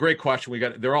 and it's a great question.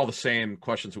 They're all the same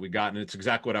questions that we got. And it's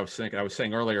exactly what I was thinking. I was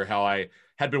saying earlier how I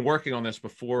had been working on this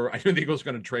before I knew the Eagles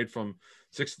were going to trade from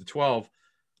 6 to 12,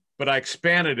 but I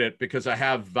expanded it because I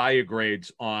have value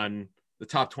grades on the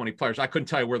top 20 players. I couldn't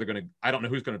tell you where they're going to, I don't know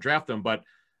who's going to draft them, but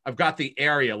I've got the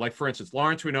area. Like for instance,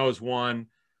 Lawrence we know is 1,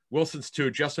 Wilson's 2,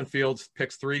 Justin Fields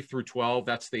picks 3 through 12.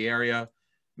 That's the area.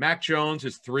 Mac Jones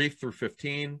is 3 through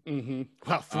 15. Mm-hmm.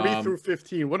 Wow, 3 through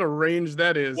 15. What a range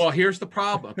that is. Well, here's the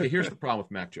problem. Okay, here's the problem with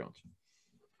Mac Jones.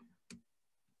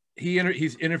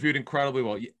 He's interviewed incredibly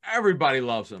well. Everybody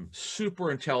loves him.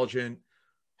 Super intelligent,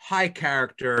 high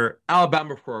character,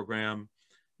 Alabama program,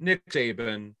 Nick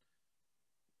Saban,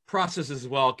 processes as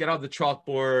well. Get out the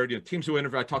chalkboard. Teams who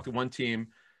interview. I talked to one team.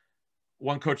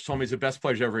 One coach told me he's the best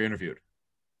player he's ever interviewed,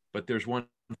 but there's one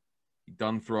he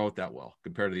doesn't throw it that well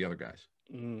compared to the other guys.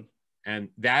 Mm. And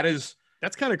that is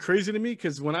That's kind of crazy to me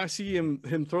because when I see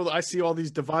him throw, I see all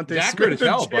these Devontae accurate Smith and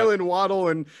as hell, Jalen Waddle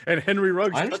and Henry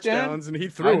Ruggs I understand. touchdowns, and he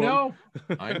threw them.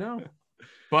 I know.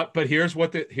 But here's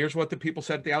what the people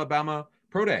said at the Alabama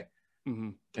Pro Day. Mm-hmm.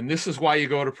 And this is why you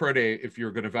go to Pro Day if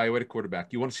you're going to evaluate a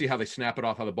quarterback. You want to see how they snap it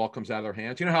off, how the ball comes out of their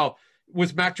hands. You know how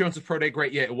was Mac Jones' Pro Day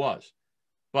great? Yeah, it was.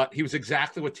 But he was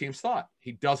exactly what teams thought.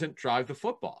 He doesn't drive the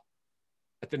football.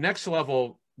 At the next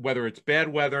level, whether it's bad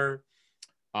weather,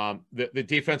 the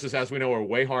defenses, as we know, are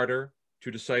way harder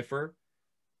to decipher.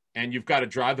 And you've got to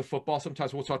drive the football.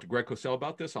 Sometimes we'll talk to Greg Cosell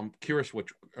about this. I'm curious what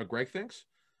Greg thinks.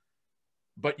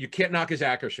 But you can't knock his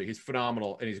accuracy. He's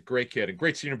phenomenal, and he's a great kid. And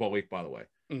great Senior Bowl week, by the way.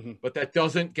 Mm-hmm. But that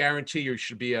doesn't guarantee you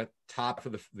should be a top for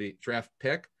the draft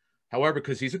pick. However,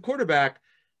 because he's a quarterback,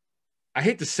 I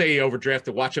hate to say he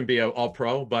overdrafted, watch him be an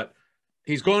all-pro, but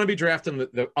he's going to be drafted in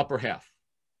the upper half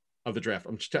of the draft.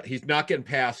 He's not getting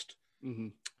past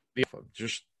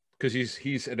just because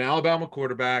he's an Alabama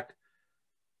quarterback.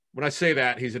 When I say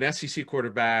that, he's an SEC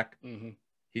quarterback. Mm-hmm.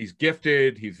 He's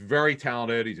gifted. He's very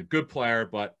talented. He's a good player.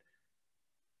 But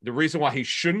the reason why he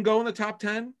shouldn't go in the top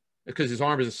 10 is because his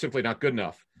arm is simply not good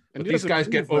enough. And these guys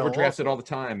get overdrafted all the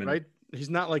time. And, right? He's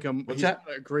not like not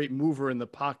a great mover in the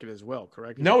pocket as well,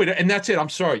 correct? No, and that's it. I'm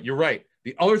sorry. You're right.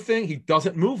 The other thing, he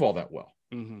doesn't move all that well.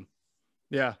 Mm-hmm.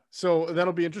 Yeah. So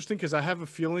that'll be interesting because I have a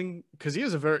feeling because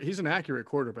he's an accurate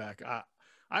quarterback.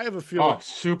 I have a feeling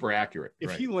super accurate.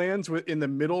 If he lands in the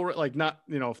middle, like not,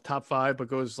 top 5, but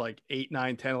goes like 8,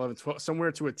 9, 10, 11, 12,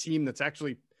 somewhere to a team that's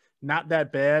actually not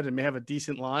that bad and may have a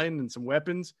decent line and some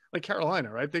weapons like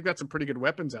Carolina, right? They've got some pretty good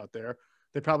weapons out there.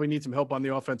 They probably need some help on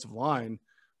the offensive line.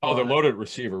 Oh, they're loaded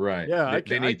receiver, right? Yeah,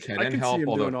 they need 10 and help. See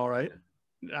him doing all right.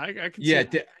 I can yeah,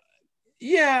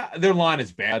 yeah, their line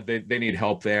is bad. They need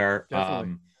help there.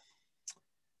 Definitely.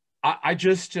 I'm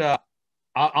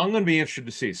going to be interested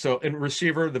to see. So in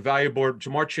receiver, the value board,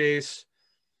 Jamar Chase,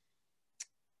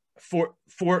 for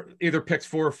either picks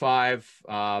 4 or 5.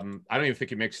 I don't even think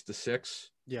he makes it to 6.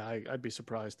 Yeah, I'd be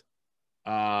surprised.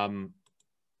 Jalen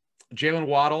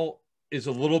Waddle is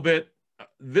a little bit.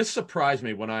 This surprised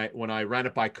me when I ran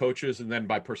it by coaches and then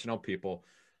by personnel people.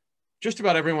 Just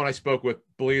about everyone I spoke with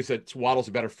believes that Waddle's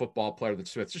a better football player than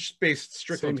Smith. Just based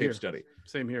strictly on tape study.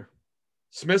 Same here.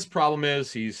 Smith's problem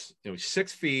is he's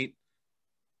 6 feet,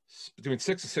 between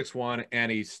 6 and 6'1",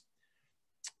 and he's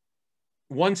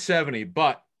 170.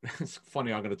 But it's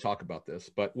funny, I'm going to talk about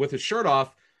this. But with his shirt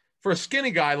off, for a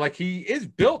skinny guy, like he is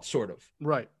built sort of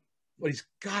right. But he's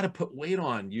got to put weight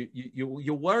on.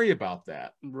 You worry about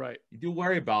that. Right. You do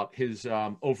worry about his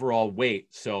overall weight.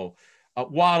 So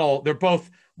Waddle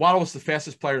was the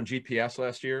fastest player in GPS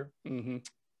last year in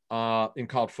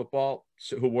college football.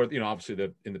 So who wore,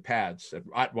 obviously in the pads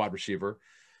at wide receiver.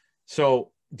 So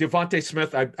Devontae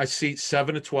Smith, I see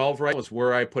 7 to 12, right? Was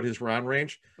where I put his round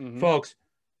range. Mm-hmm. Folks,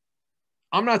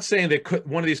 I'm not saying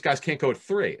one of these guys can't go at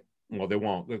 3. Well, they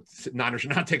won't. The Niners are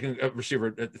not taking a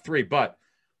receiver at 3, but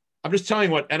I'm just telling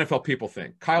you what NFL people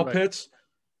think. Kyle Pitts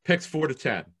picks 4 to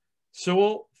 10.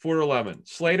 Sewell, 4 to 11.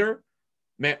 Slater,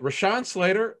 man, Rashawn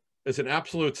Slater is an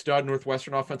absolute stud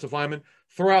Northwestern offensive lineman.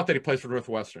 Throw out that he plays for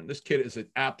Northwestern. This kid is an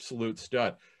absolute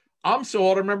stud. I'm so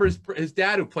old. I remember his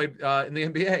dad who played in the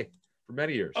NBA for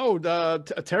many years. Oh,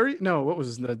 Terry? No, what was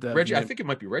his dad? Reggie. Name? I think it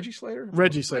might be Reggie Slater.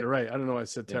 Reggie Slater, right. I don't know why I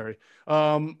said Terry.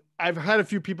 I've had a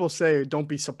few people say don't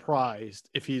be surprised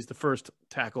if he's the first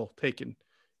tackle taken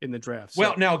in the draft. So,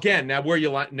 well, now where you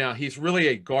like now he's really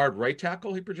a guard right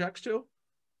tackle he projects to.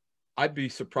 I'd be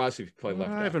surprised if he played left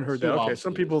tackle. I haven't heard that. Okay,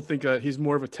 some people think he's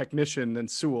more of a technician than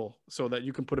Sewell, so that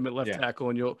you can put him at left tackle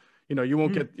and you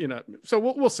won't get So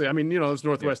we'll see. I mean, those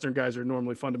Northwestern guys are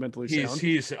normally fundamentally sound.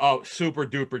 He's super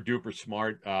duper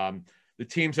smart. The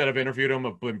teams that have interviewed him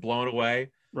have been blown away.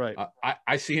 Right.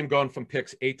 I see him going from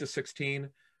picks 8 to 16.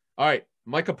 All right,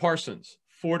 Micah Parsons,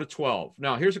 4 to 12.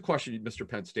 Now here's a question, Mr.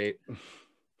 Penn State.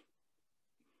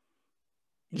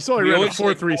 You saw he ran a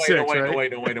 4.36,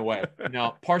 right? Wait.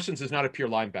 Now, Parsons is not a pure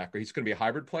linebacker. He's going to be a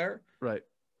hybrid player. Right.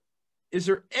 Is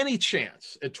there any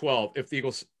chance at 12, if the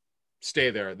Eagles stay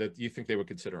there, that you think they would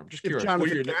consider him? Just curious. If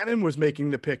Jonathan Gannon was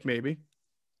making the pick, maybe.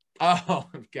 Oh,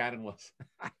 if Gannon was.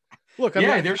 Look,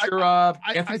 there's your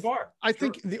Anthony Barr. I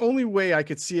think the only way I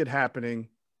could see it happening,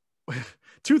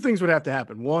 2 things would have to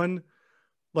happen. One,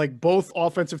 like both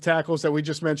offensive tackles that we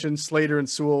just mentioned, Slater and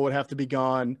Sewell, would have to be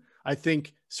gone. I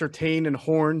think Surtain and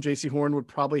Horn, J.C. Horn, would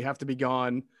probably have to be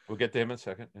gone. We'll get to him in a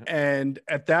second. Yeah. And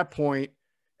at that point,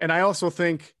 and I also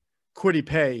think Kwity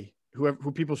Paye,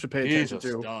 who people should pay attention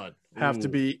to,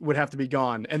 would have to be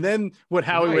gone. And then what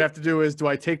Howie would have to do is, do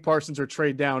I take Parsons or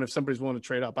trade down if somebody's willing to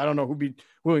trade up? I don't know who'd be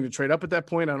willing to trade up at that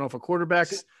point. I don't know if a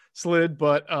quarterback's slid,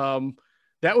 but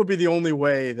That would be the only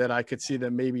way that I could see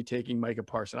them maybe taking Micah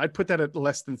Parsons. I'd put that at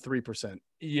less than 3%.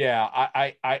 Yeah,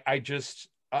 I just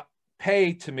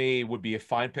Pay to me would be a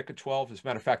fine pick at 12. As a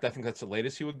matter of fact, I think that's the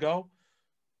latest he would go.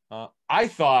 I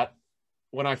thought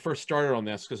when I first started on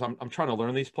this, because I'm trying to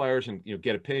learn these players and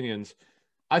get opinions,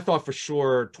 I thought for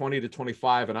sure 20 to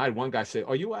 25, and I had one guy say,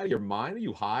 "Are you out of your mind? Are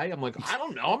you high?" I'm like, "I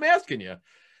don't know. I'm asking you."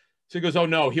 So he goes, "Oh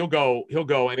no, he'll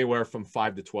go anywhere from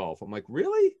 5 to 12." I'm like,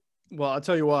 "Really?" Well, I'll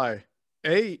tell you why.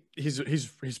 A, he's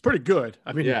pretty good.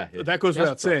 I mean, Yeah, that goes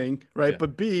without saying, right? Yeah.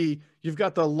 But B, you've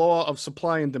got the law of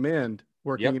supply and demand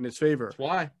working in his favor. That's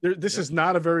why. This is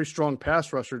not a very strong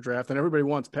pass rusher draft, and everybody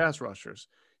wants pass rushers.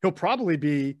 He'll probably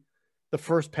be the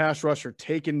first pass rusher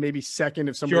taken, maybe second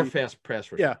if somebody. Pure fast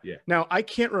pass rusher. Yeah. Now, I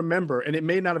can't remember, and it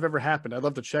may not have ever happened. I'd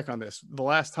love to check on this. The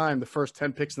last time the first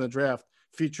 10 picks in the draft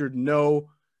featured no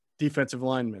defensive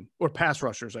linemen or pass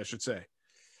rushers, I should say.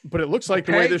 But it looks like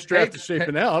the way this draft is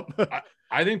shaping up.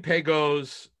 I think Pay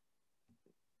goes.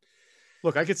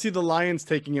 Look, I could see the Lions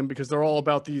taking him because they're all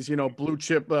about these, blue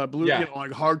chip, like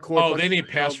hardcore. Oh, they need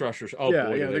pass rushers. Oh, yeah,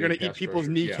 boy, yeah. They're going to eat people's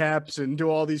kneecaps and do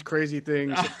all these crazy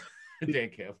things. Dan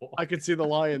Campbell. I could see the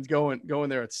Lions going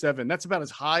there at 7. That's about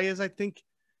as high as I think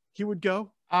he would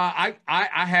go. I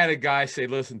had a guy say,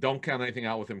 "Listen, don't count anything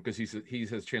out with him because he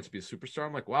has a chance to be a superstar."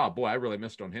 I'm like, "Wow, boy, I really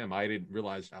missed on him. I didn't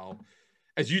realize how."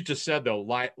 As you just said, though,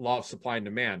 law of supply and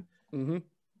demand. Mm-hmm.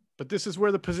 But this is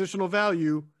where the positional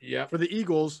value for the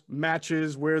Eagles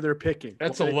matches where they're picking.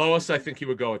 That's the lowest I think he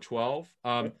would go at 12.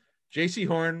 J.C.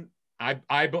 Horn, I'm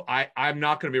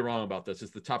not going to be wrong about this.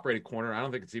 It's the top-rated corner. I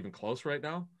don't think it's even close right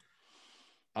now.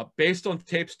 Based on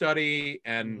tape study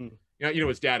and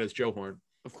his dad is Joe Horn,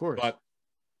 of course. But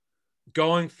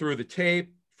going through the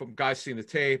tape, from guys seeing the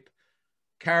tape,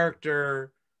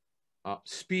 character.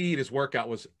 Speed, his workout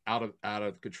was out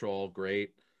of control.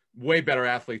 Great, way better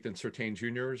athlete than Surtain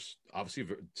Jr.'s.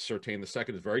 Obviously, Surtain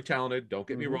II is very talented. Don't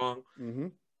get me wrong. Mm-hmm.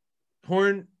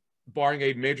 Horn, barring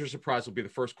a major surprise, will be the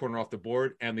first corner off the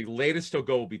board, and the latest he'll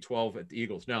go will be 12 at the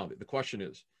Eagles. Now, the question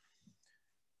is,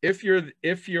 if you're,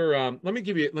 let me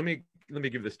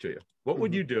give this to you. What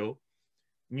would you do?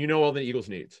 You know all the Eagles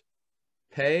needs: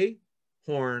 Pay,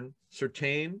 Horn,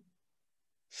 Surtain,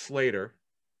 Slater,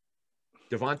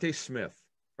 Devontae Smith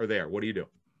are there. What do you do?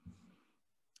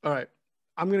 All right.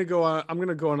 I'm going to go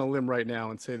on a limb right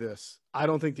now and say this. I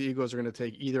don't think the Eagles are going to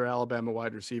take either Alabama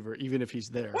wide receiver, even if he's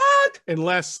there. What?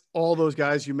 Unless all those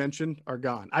guys you mentioned are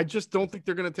gone. I just don't think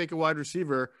they're going to take a wide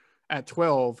receiver at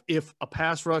 12 if a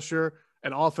pass rusher,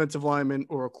 an offensive lineman,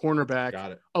 or a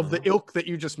cornerback of the ilk that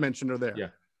you just mentioned are there. Yeah.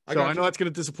 I know that's going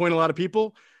to disappoint a lot of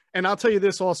people. And I'll tell you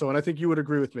this also, and I think you would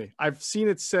agree with me. I've seen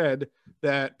it said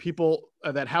that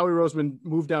that Howie Roseman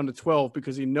moved down to 12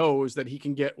 because he knows that he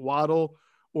can get Waddle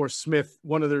or Smith,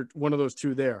 one of those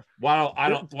two there. Waddle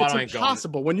it's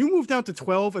impossible. When you move down to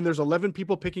 12 and there's 11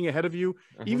 people picking ahead of you,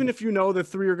 even if you know the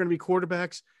 3 are going to be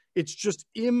quarterbacks, it's just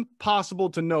impossible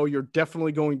to know you're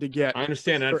definitely going to get. I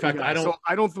understand. In fact, guys.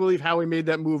 I don't believe Howie made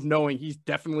that move knowing he's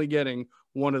definitely getting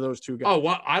one of those two guys. Oh,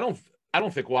 well, I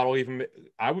don't think Waddle even.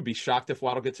 I would be shocked if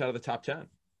Waddle gets out of the top 10.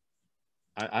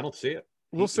 I don't see it.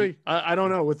 We'll see. I don't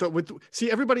know.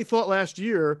 See, everybody thought last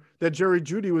year that Jerry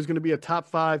Jeudy was going to be a top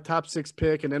 5, top 6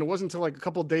 pick, and then it wasn't until like a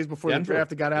couple of days before Denver. The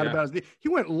draft it got out about his. He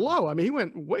went low. I mean, he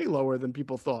went way lower than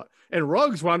people thought, and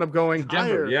Ruggs wound up going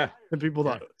higher than people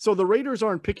thought. So the Raiders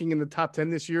aren't picking in the top 10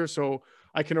 this year. So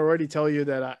I can already tell you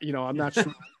that I'm not sure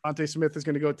Devontae Smith is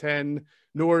going to go 10,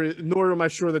 nor am I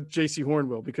sure that J.C. Horn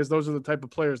will, because those are the type of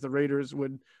players the Raiders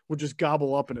would just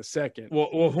gobble up in a second.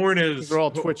 Well, Horn is. They're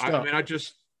all twitched up. I mean,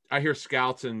 I hear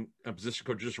scouts and position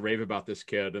coaches just rave about this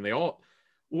kid, and they all,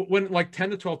 when like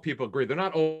 10 to 12 people agree, they're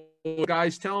not old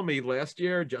guys telling me last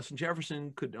year Justin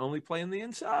Jefferson could only play on the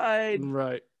inside.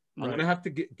 Right. I'm going to have to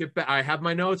get back. I have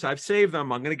my notes. I've saved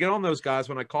them. I'm going to get on those guys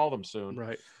when I call them soon.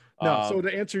 Right. No, so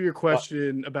to answer your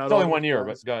question about it's only 1 year,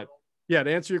 but go ahead. Yeah,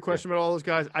 to answer your question about all those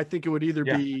guys, I think it would either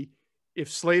be if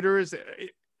Slater is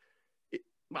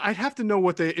I'd have to know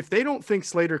if they don't think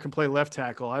Slater can play left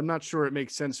tackle, I'm not sure it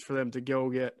makes sense for them to go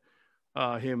get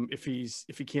him if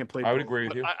he can't play. I would agree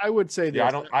with you. I would say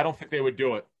that. I don't think they would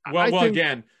do it. Well,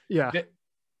 again,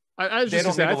 I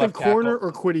think corner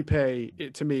or Kwity Paye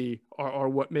to me are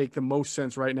what make the most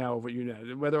sense right now of what you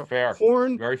know. Whether fair,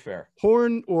 Horn, very fair,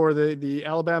 Horn or the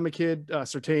Alabama kid,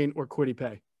 Surtain or Kwity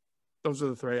Paye. Those are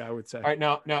the 3 I would say. All right,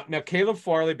 now Caleb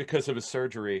Farley, because of his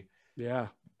surgery. Yeah.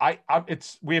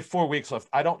 We have 4 weeks left.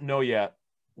 I don't know yet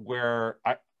where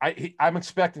I'm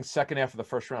expecting second half of the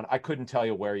first round. I couldn't tell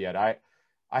you where yet. I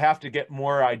have to get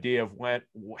more idea of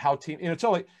how team. It's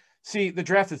only the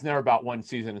draft is never about one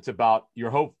season. It's about you're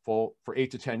hopeful for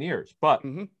 8 to 10 years. But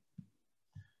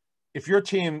if you're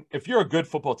a good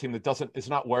football team that is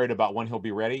not worried about when he'll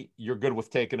be ready, you're good with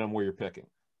taking him where you're picking.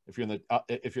 If you're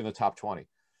in the top 20,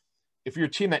 if you're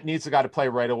a team that needs a guy to play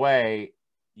right away,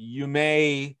 you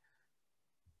may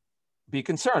be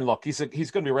concerned. Look, he's going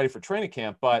to be ready for training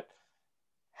camp, but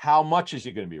how much is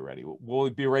he going to be ready? Will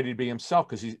he be ready to be himself?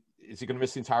 Because is he going to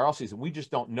miss the entire offseason? We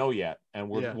just don't know yet, and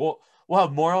we'll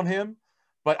have more on him.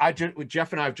 But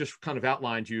Geoff and I have just kind of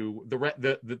outlined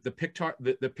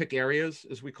the pick areas,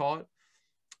 as we call it,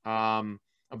 of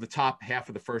the top half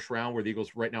of the first round where the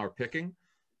Eagles right now are picking.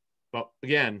 But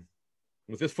again,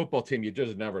 with this football team, you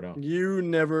just never know. You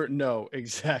never know.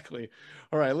 Exactly.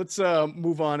 All right, let's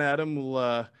move on, Adam.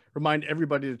 We'll remind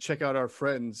everybody to check out our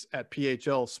friends at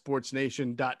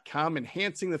phlsportsnation.com,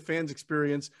 enhancing the fans'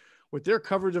 experience with their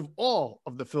coverage of all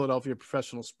of the Philadelphia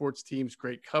professional sports teams.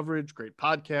 Great coverage, great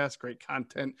podcast, great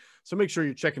content. So make sure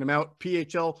you're checking them out,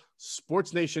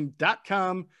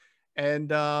 phlsportsnation.com.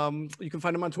 And you can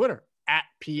find them on Twitter, at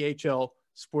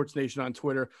phlsportsnation on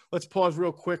Twitter. Let's pause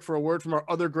real quick for a word from our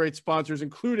other great sponsors,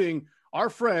 including our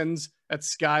friends at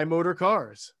Sky Motor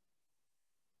Cars.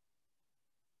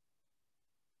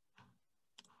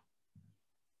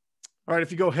 All right,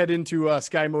 if you go head into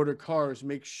Sky Motor Cars,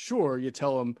 make sure you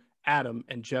tell them Adam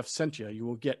and Geoff sent you. You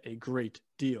will get a great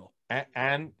deal.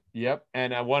 And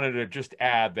I wanted to just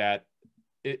add that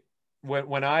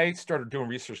when I started doing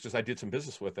research, because I did some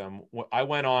business with them,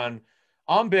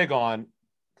 I'm big on,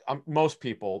 most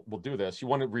people will do this. You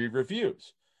want to read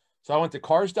reviews. So I went to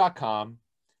cars.com,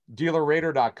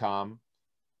 dealerrater.com,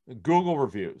 Google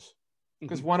reviews.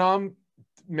 Because when I'm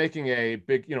making a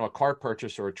big, a car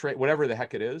purchase or a trade, whatever the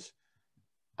heck it is,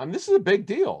 this is a big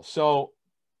deal. So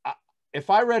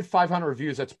if I read 500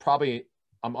 reviews, that's probably,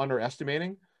 I'm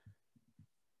underestimating.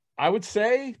 I would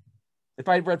say if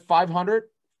I read 500,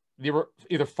 they were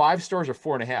either 5 stars or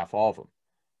 4.5, all of them.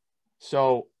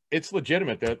 So it's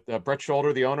legitimate that Brett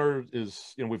Scholder, the owner,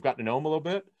 is, we've gotten to know him a little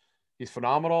bit. He's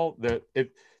phenomenal. The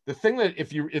thing that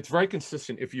it's very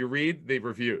consistent. If you read the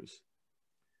reviews,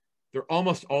 they're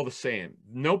almost all the same.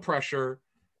 No pressure.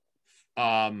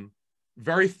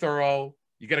 Very thorough.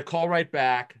 You get a call right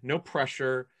back. No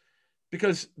pressure.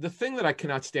 Because the thing that I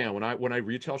cannot stand when I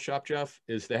retail shop, Geoff,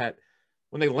 is that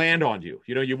when they land on you,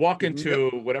 you walk into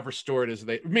whatever store it is,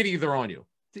 immediately they're on you.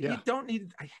 You don't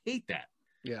need. I hate that.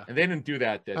 Yeah. And they didn't do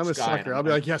that. I'm a sucker. I'll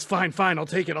be like, yes, fine. I'll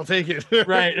take it.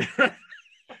 Right.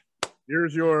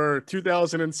 Here's your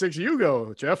 2006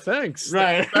 Yugo, Geoff. Thanps.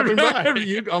 Right.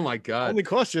 Oh my God. Only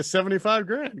cost you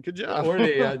 $75,000. Good job. Or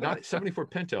the 74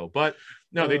 Pinto, but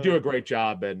no, they do a great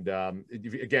job. And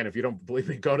again, if you don't believe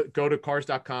me, go to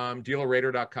cars.com,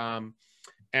 dealerrater.com.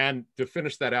 And to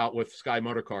finish that out with Sky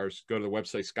Motor Cars, go to the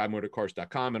website,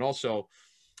 skymotorcars.com. And also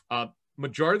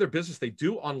majority of their business, they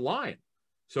do online.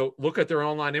 So look at their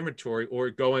online inventory or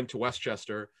go into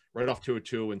Westchester right off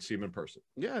 202 and see them in person.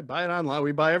 Yeah, buy it online.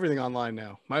 We buy everything online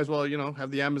now. Might as well,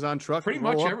 have the Amazon truck. Pretty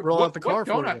much roll out the car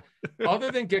for you.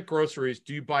 Other than get groceries,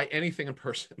 do you buy anything in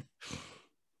person?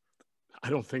 I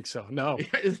don't think so. No.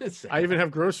 I even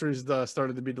have groceries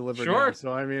started to be delivered. Sure. Now.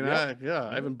 So, I mean, I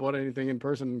haven't bought anything in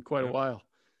person in quite a while.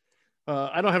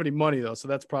 I don't have any money, though, so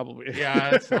that's probably.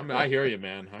 Yeah, I hear you,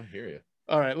 man. I hear you.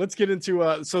 All right, let's get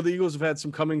into so the Eagles have had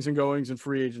some comings and goings in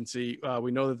free agency.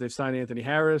 We know that they've signed Anthony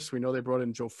Harris. We know they brought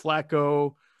in Joe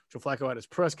Flacco. Joe Flacco had his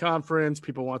press conference.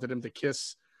 People wanted him to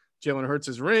kiss Jalen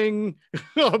Hurts' ring,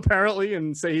 apparently,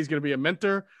 and say he's going to be a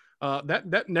mentor.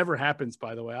 That never happens,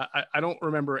 by the way. I don't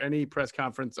remember any press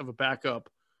conference of a backup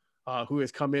who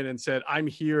has come in and said, I'm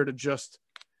here to just,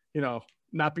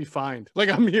 not be fined. Like,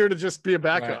 I'm here to just be a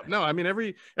backup. Right. No, I mean,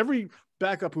 every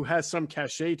backup who has some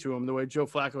cachet to him, the way Joe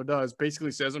Flacco does,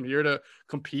 basically says, I'm here to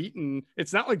compete. And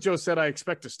it's not like Joe said, I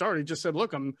expect to start. He just said,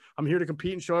 look, I'm here to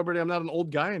compete and show everybody I'm not an old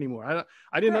guy anymore.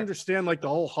 I didn't understand like the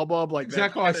whole hubbub, like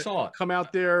exactly. I saw it come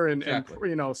out there and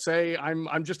say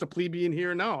I'm just a plebeian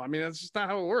here. No, I mean, that's just not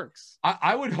how it works.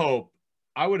 I would hope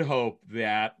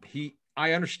that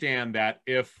I understand that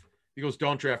if Eagles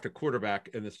don't draft a quarterback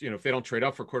in this, if they don't trade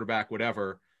up for quarterback,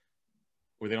 whatever,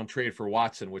 or they don't trade for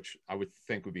Watson, which I would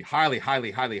think would be highly, highly,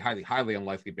 highly, highly, highly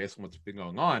unlikely based on what's been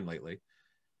going on lately,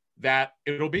 that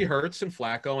it'll be Hurts and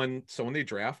Flacco, and someone they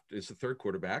draft is the third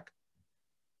quarterback.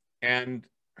 And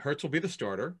Hurts will be the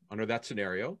starter under that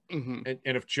scenario. Mm-hmm.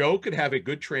 And if Joe could have a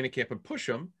good training camp and push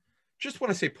him, just when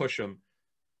I say push him,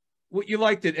 what you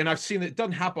liked it, and I've seen it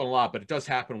doesn't happen a lot, but it does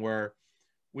happen where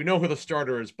we know who the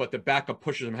starter is, but the backup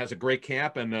pushes him, has a great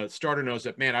camp, and the starter knows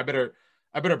that, man, I better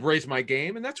raise my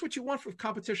game. And that's what you want for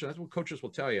competition. That's what coaches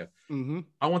will tell you. Mm-hmm.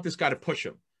 I want this guy to push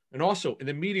him. And also in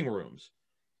the meeting rooms,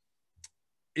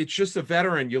 it's just a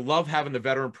veteran. You love having the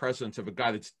veteran presence of a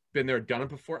guy that's been there, done it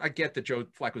before. I get that Joe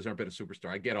Flacco's never been a superstar.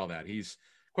 I get all that. He's,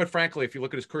 quite frankly, if you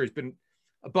look at his career, he's been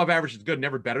above average is good,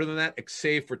 never better than that,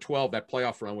 save for 12, that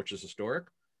playoff run, which is historic.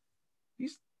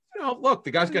 He's, look,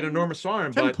 the guy's got an enormous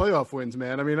arm, 10 but playoff wins,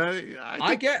 man. I mean,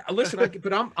 I get, listen,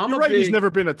 but I'm you're right. He's never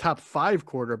been a top 5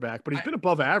 quarterback, but he's been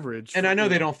above average. And I know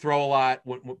they don't throw a lot,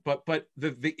 but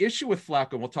the issue with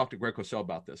Flacco, and we'll talk to Greg Cosell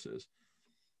about this, is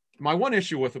my one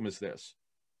issue with him is this: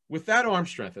 with that arm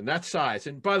strength and that size,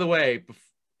 and by the way,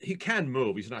 he can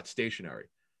move. He's not stationary.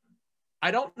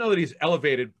 I don't know that he's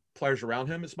elevated players around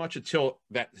him as much until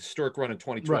that historic run in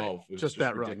 2012. Right. Just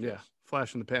that ridiculous run, yeah.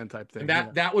 Flash in the pan type thing.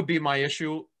 And that would be my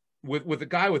issue with a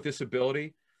guy with this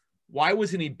ability. Why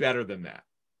wasn't he better than that?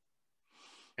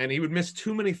 And he would miss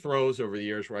too many throws over the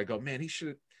years where I go, man, he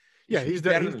should. Yeah, he's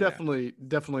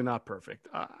definitely not perfect.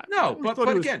 No,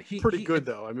 but again, he's pretty good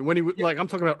though. I mean, when he like I'm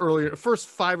talking about earlier, first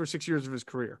 5 or 6 years of his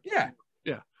career. Yeah.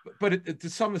 But to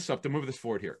sum this up, to move this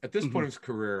forward here, at this point of his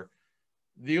career,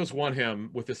 the Eagles want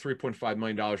him with this $3.5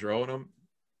 million you're owing him.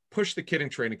 Push the kid in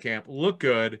training camp, look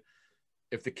good.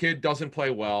 If the kid doesn't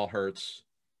play well, Hurts,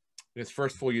 in his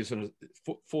first full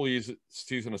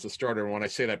season as a starter, and when I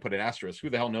say that, I put an asterisk. Who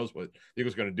the hell knows what the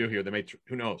Eagles are going to do here?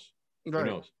 Who knows? Right. Who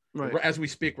knows? Right. As we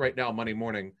speak right now, Monday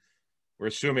morning, we're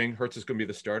assuming Hurts is going to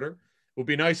be the starter. It will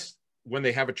be nice when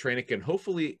they have a training camp.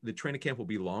 Hopefully, the training camp will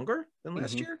be longer than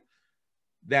last year.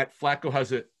 That Flacco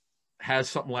has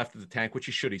something left in the tank, which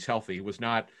he should. He's healthy. He was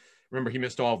not. Remember, he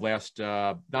missed all of last,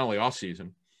 not only off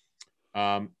season.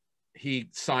 He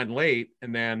signed late,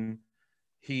 and then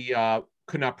he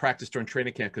could not practice during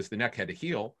training camp because the neck had to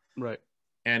heal. Right.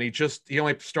 And he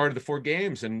only started the 4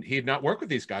 games, and he had not worked with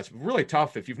these guys. Really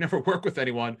tough if you've never worked with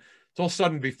anyone. It's all of a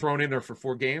sudden be thrown in there for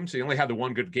 4 games. He only had the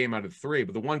one good game out of the 3,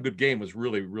 but the one good game was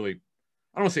really, really,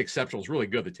 I don't want to say exceptional. It was really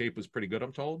good. The tape was pretty good,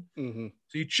 I'm told. So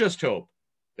you just hope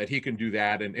that he can do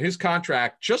that. And his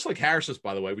contract, just like Harris's,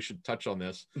 by the way, we should touch on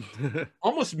this,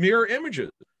 almost mirror images.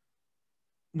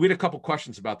 We had a couple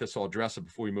questions about this. I'll address it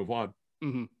before we move on.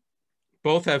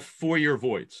 Both have 4-year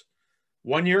voids.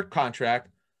 1-year contract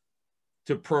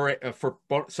for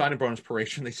signing bonus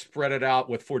proration. They spread it out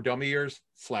with 4 dummy years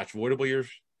 / voidable years.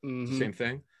 Same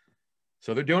thing.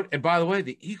 So they're doing, and by the way,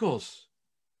 the Eagles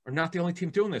are not the only team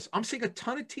doing this. I'm seeing a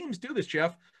ton of teams do this,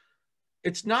 Geoff.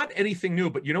 It's not anything new,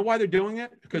 but you know why they're doing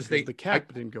it? Because the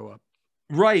cap didn't go up.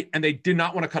 Right. And they did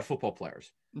not want to cut football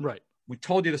players. Right. We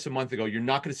told you this a month ago. You're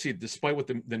not going to see, despite what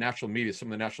the national media, some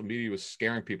of the national media was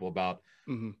scaring people about,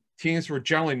 teams were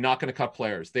generally not going to cut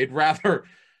players. They'd rather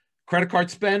credit card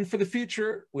spend for the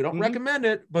future. We don't recommend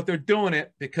it, but they're doing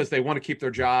it because they want to keep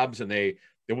their jobs, and they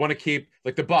want to keep,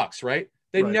 like the Bucks, right?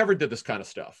 They never did this kind of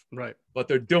stuff. Right. But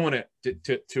they're doing it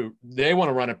they want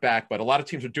to run it back, but a lot of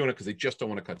teams are doing it because they just don't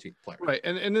want to cut players. Right.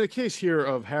 And in the case here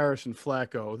of Harris and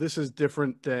Flacco, this is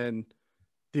different than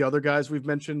the other guys we've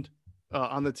mentioned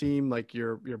on the team, like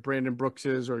your Brandon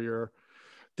Brookses or your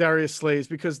Darius Slays,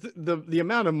 because the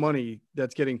amount of money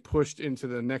that's getting pushed into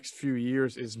the next few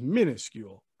years is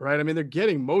minuscule, right? I mean, they're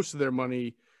getting most of their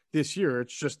money this year.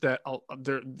 It's just that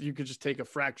you could just take a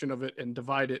fraction of it and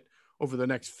divide it over the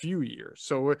next few years.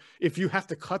 So if you have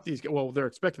to cut these, well, they're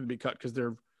expected to be cut because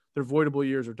they're voidable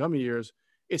years or dummy years.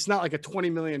 It's not like a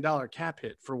 $20 million cap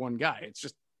hit for one guy. It's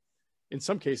just, in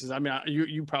some cases, I mean,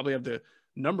 you probably have the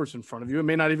numbers in front of you. It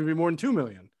may not even be more than 2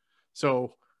 million.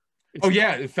 So.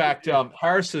 In fact,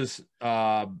 Harris's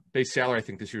base salary, I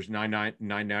think this year's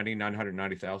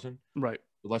 $990,000. Right.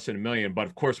 Less than $1 million. But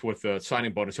of course, with the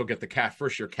signing bonus, he'll get the cash.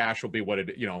 First year cash will be what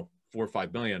it, 4 or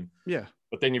 5 million. Yeah.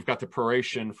 But then you've got the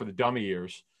proration for the dummy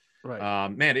years. Right.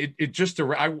 Man, it just,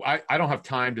 I don't have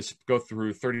time to go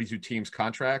through 32 teams'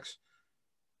 contracts.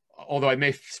 Although I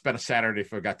may spend a Saturday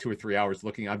if I got 2 or 3 hours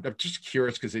looking. I'm just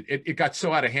curious because it got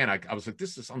so out of hand. I was like,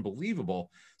 this is unbelievable.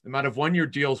 The amount of 1-year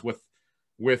deals with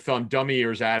dummy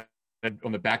years added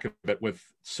on the back of it, with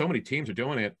so many teams are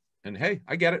doing it. And hey,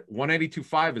 I get it.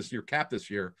 182.5 is your cap this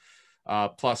year,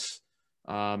 plus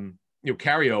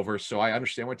carryover. So I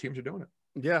understand why teams are doing it.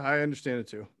 Yeah, I understand it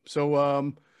too. So,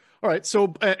 all right.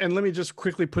 So, and let me just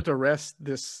quickly put to rest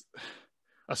this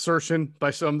assertion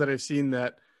by some that I've seen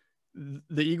that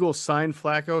the Eagles signed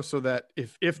Flacco so that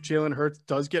if Jalen Hurts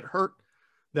does get hurt,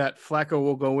 that Flacco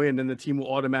will go in and the team will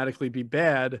automatically be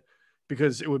bad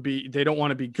because they don't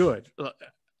want to be good.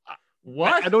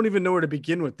 What? I don't even know where to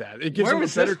begin with that. It gives them a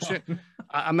better chance.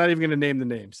 I'm not even going to name the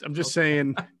names. I'm just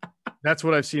saying That's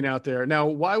what I've seen out there. Now,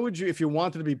 why would you, if you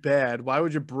wanted to be bad, why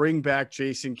would you bring back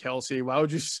Jason Kelsey? Why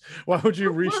would you why would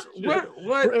you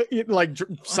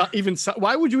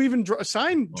even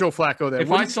sign Joe Flacco then?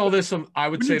 If I saw this, I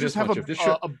would say this much. If this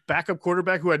a backup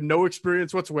quarterback who had no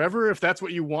experience whatsoever, if that's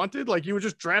what you wanted, like you would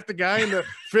just draft a guy in the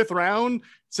 5th round,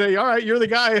 say, all right, you're the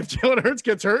guy if Jalen Hurts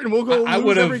gets hurt and we'll go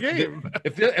lose every game.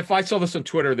 If I saw this on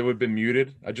Twitter, they would have been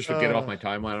muted. I just would get it off my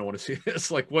timeline. I don't want to see this.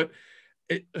 Like what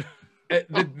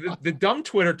the dumb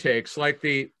Twitter takes, like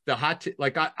the hot,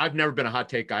 I've never been a hot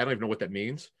take guy. I don't even know what that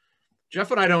means.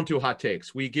 Geoff and I don't do hot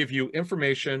takes. We give you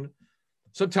information.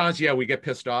 Sometimes, yeah, we get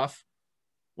pissed off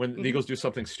when the Eagles do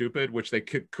something stupid, which they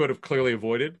could have clearly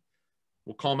avoided.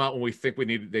 We'll call them out when we think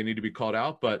they need to be called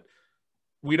out, but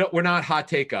we're not hot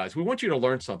take guys. We want you to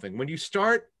learn something. When you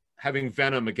start having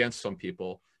venom against some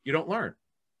people, you don't learn.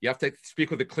 You have to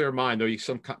speak with a clear mind, though. You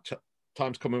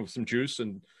sometimes come in with some juice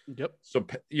and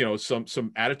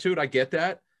some attitude. I get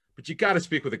that, but you got to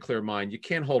speak with a clear mind. You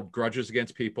can't hold grudges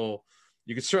against people.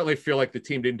 You can certainly feel like the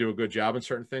team didn't do a good job in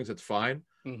certain things. That's fine.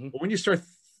 But when you start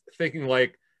thinking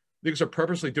like these are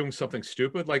purposely doing something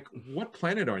stupid, like what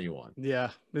planet are you on?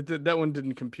 Yeah, that one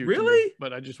didn't compute. Really?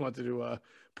 But I just wanted to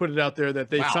put it out there that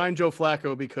they signed Joe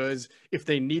Flacco because if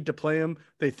they need to play him,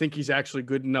 they think he's actually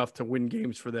good enough to win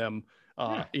games for them.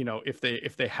 If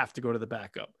they have to go to the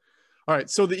backup. All right,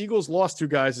 so the Eagles lost 2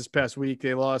 guys this past week.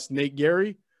 They lost Nate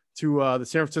Gary to the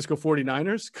San Francisco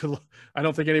 49ers. I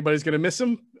don't think anybody's going to miss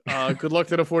him. Good luck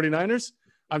to the 49ers.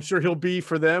 I'm sure he'll be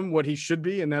for them what he should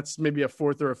be, and that's maybe a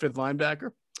 4th or a 5th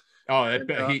linebacker. Oh,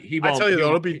 he won't. I tell you, though,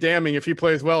 it'll be damning if he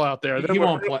plays well out there. He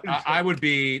won't play. I would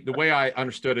be – the way I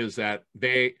understood is that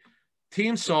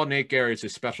teams saw Nate Gary as a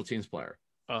special teams player.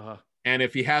 And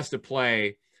if he has to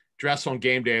play – dress on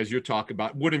game day, as you're talking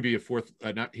about, wouldn't be a 4th,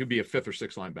 he'd be a 5th or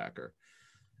 6th linebacker.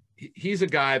 He's a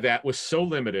guy that was so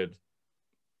limited.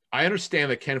 I understand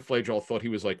that Ken Flagel thought he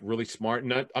was like really smart,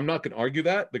 and I'm not going to argue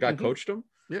that. The guy coached him.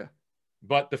 Yeah.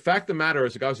 But the fact of the matter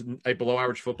is the guy was a below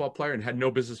average football player and had no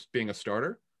business being a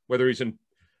starter, whether he's in,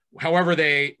 however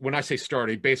when I say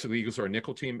starter, basically Eagles are a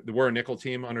nickel team. We're a nickel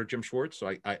team under Jim Schwartz.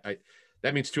 So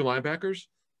that means 2 linebackers.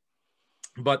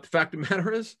 But the fact of the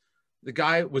matter is the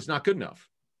guy was not good enough.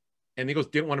 And the Eagles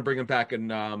didn't want to bring him back. And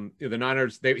the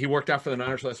Niners, he worked out for the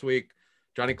Niners last week.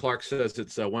 Johnny Clark says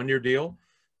it's a 1-year deal.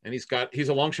 And he's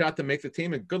a long shot to make the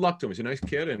team. And good luck to him. He's a nice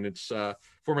kid. And it's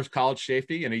former college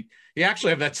safety. And he actually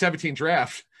had that 17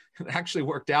 draft. It actually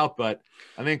worked out. But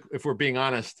I think if we're being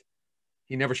honest,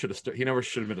 he never should have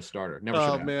been a starter.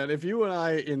 Man, if you and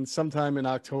I sometime in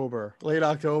October, late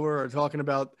October, are talking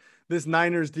about this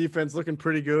Niners defense looking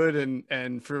pretty good,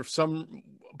 and for some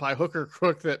by hook or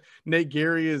crook that Nate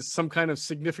Gary is some kind of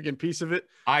significant piece of it.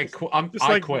 I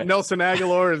quit. Nelson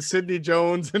Aguilar and Sidney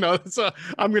Jones, so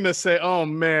I'm gonna say, oh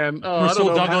man,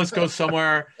 Russell Douglas goes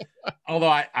somewhere.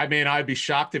 Although I'd be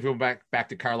shocked if he went back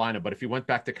to Carolina. But if he went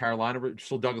back to Carolina,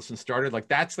 Russell Douglas and started, like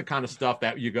that's the kind of stuff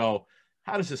that you go,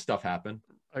 how does this stuff happen?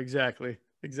 Exactly.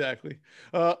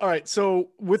 All right. So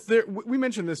we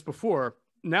mentioned this before.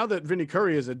 Now that Vinny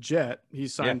Curry is a Jet, he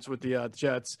signs with the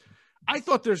Jets. I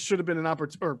thought there should have been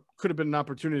could have been an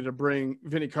opportunity to bring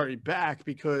Vinny Curry back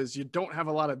because you don't have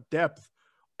a lot of depth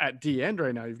at D end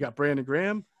right now. You've got Brandon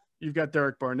Graham, you've got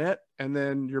Derek Barnett, and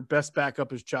then your best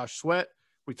backup is Josh Sweat.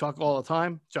 We talk all the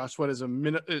time. Josh Sweat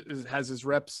has his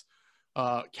reps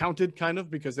counted kind of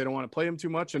because they don't want to play him too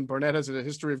much. And Barnett has a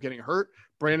history of getting hurt.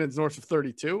 Brandon's north of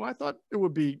 32. I thought it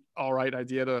would be all right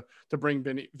idea to bring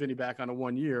Vinny back on a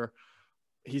 1 year.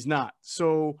 He's not.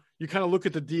 So you kind of look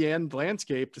at the D-end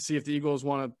landscape to see if the Eagles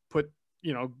want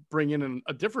to bring in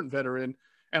a different veteran.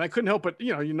 And I couldn't help but,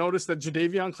 you notice that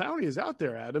Jadeveon Clowney is out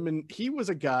there, Adam. And he was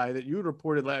a guy that you had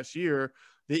reported last year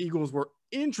the Eagles were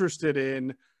interested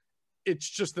in. It's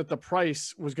just that the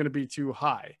price was going to be too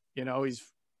high. He's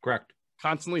correct.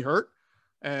 Constantly hurt.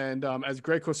 And as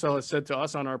Greg Cosell has said to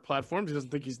us on our platforms, he doesn't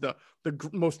think he's the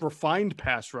most refined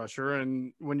pass rusher.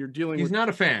 And when you're dealing he's not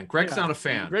a fan. Greg's not a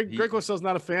fan. Greg Cosell's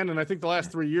not a fan. And I think the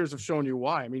last 3 years have shown you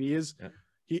why. I mean, he is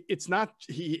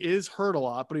hurt a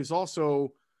lot, but he's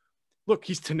also, look,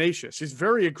 he's tenacious. He's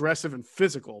very aggressive and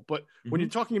physical. But when you're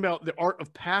talking about the art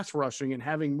of pass rushing and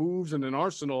having moves and an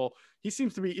arsenal, he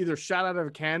seems to be either shot out of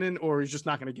a cannon or he's just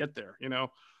not going to get there,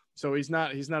 So he's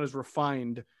not as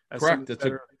refined as correct.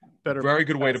 That's a very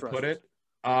good way to put it.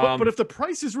 But if the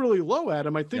price is really low,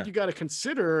 Adam, I think you got to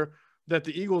consider that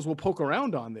the Eagles will poke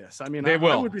around on this. I mean, I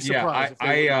would be surprised.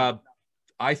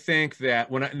 I think that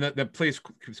when the place,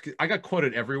 I got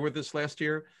quoted everywhere this last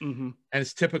year, and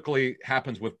it's typically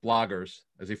happens with bloggers.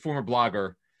 As a former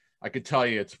blogger, I could tell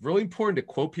you it's really important to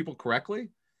quote people correctly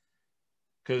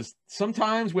because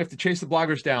sometimes we have to chase the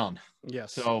bloggers down.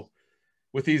 Yes. So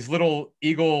with these little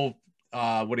Eagle,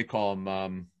 what do you call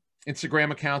them?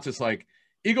 Instagram accounts. It's like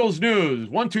Eagles News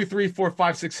 1, 2, 3, 4,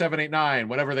 5, 6, 7, 8, 9,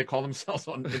 whatever they call themselves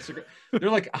on Instagram. There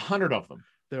are like 100 of them.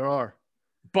 There are.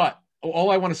 But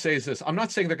all I want to say is this: I'm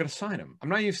not saying they're going to sign him. I'm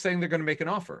not even saying they're going to make an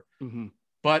offer. Mm-hmm.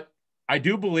 But I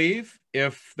do believe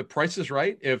if the price is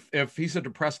right, if he's a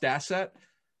depressed asset,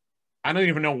 I don't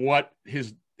even know what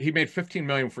he made $15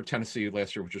 million for Tennessee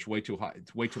last year, which is way too high.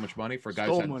 It's way too much money for a guy.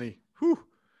 Stole money. Whew.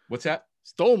 What's that?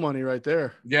 Stole money right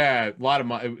there. Yeah, a lot of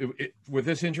money with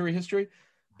this injury history.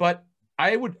 But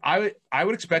I would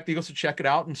expect the Eagles to check it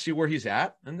out and see where he's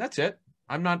at, and that's it.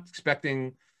 I'm not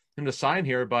expecting him to sign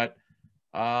here, but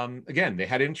again, they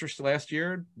had interest last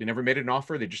year. They never made an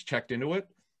offer. They just checked into it.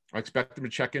 I expect them to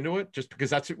check into it just because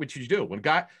that's what you do.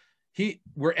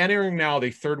 We're entering now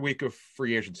the third week of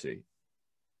free agency.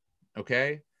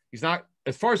 Okay, he's not,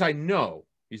 as far as I know.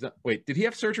 He's not. Wait, did he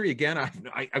have surgery again?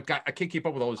 I can't keep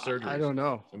up with all his surgeries. I don't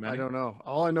know. So I don't know.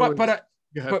 All I know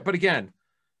but again,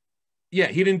 yeah,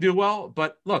 he didn't do well.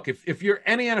 But look, if you're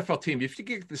any NFL team, if you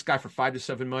get this guy for $5 to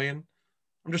 $7 million,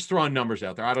 I'm just throwing numbers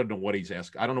out there. I don't know what he's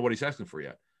asking. I don't know what he's asking for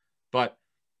yet. But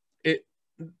the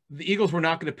Eagles were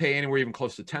not going to pay anywhere even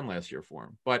close to 10 last year for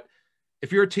him. But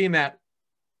if you're a team that,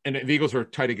 and the Eagles are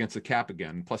tight against the cap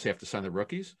again, plus they have to sign the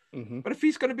rookies. Mm-hmm. But if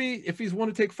he's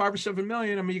want to take $5 or $7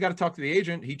 million, I mean, you got to talk to the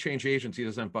agent. He changed agents. He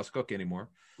doesn't bust cook anymore.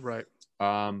 Right.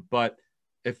 But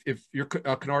if you're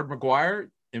Kennard McGuire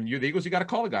and you're the Eagles, you got to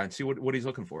call the guy and see what he's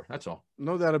looking for. That's all.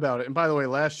 No doubt about it. And by the way,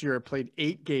 last year I played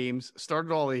 8 games,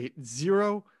 started all 8,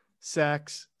 0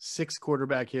 sacks, 6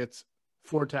 quarterback hits,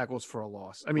 4 tackles for a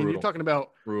loss. I mean, Brutal. You're talking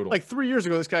about like 3 years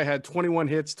ago, this guy had 21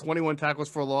 hits, 21 tackles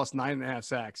for a loss, 9.5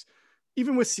 sacks.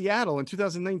 Even with Seattle in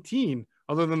 2019,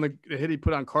 other than the hit he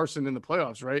put on Carson in the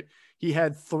playoffs, right? He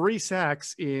had 3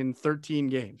 sacks in 13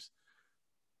 games,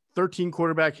 13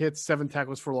 quarterback hits, 7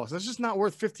 tackles for a loss. That's just not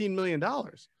worth $15 million.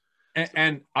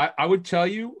 And I would tell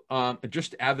you,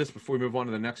 just to add this before we move on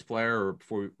to the next player or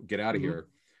before we get out of here,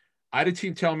 I had a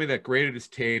team tell me that graded his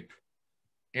tape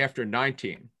after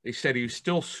 19. They said he was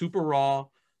still super raw,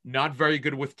 not very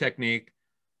good with technique.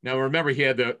 Now, remember,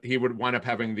 he would wind up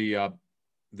having the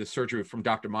surgery from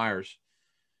Dr. Myers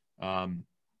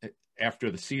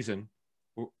after the season.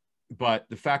 But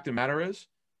the fact of the matter is,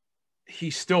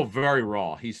 he's still very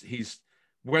raw. He's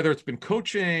whether it's been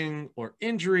coaching or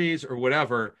injuries or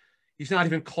whatever, he's not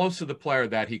even close to the player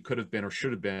that he could have been or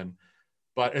should have been.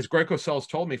 But as Greg Cosell's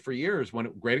told me for years,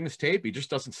 when grading his tape, he just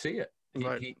doesn't see it.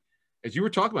 He, as you were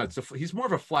talking about, he's more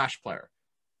of a flash player.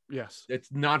 Yes.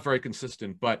 It's not very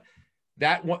consistent. But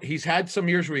he's had some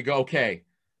years where you go, okay,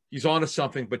 he's on to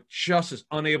something, but just is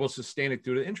unable to sustain it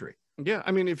due to injury. Yeah,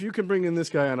 I mean, if you can bring in this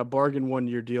guy on a bargain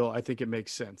 1-year deal, I think it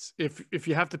makes sense. If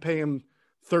you have to pay him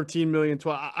 $13 million,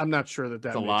 $12, I'm not sure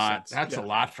that's a lot. Sense. That's a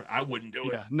lot. I wouldn't do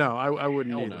it. Yeah, no, I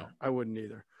wouldn't either. No. I wouldn't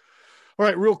either. All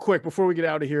right, real quick before we get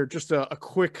out of here, just a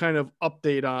quick kind of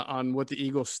update on what the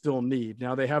Eagles still need.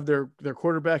 Now they have their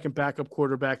quarterback and backup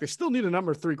quarterback. They still need a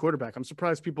number 3 quarterback. I'm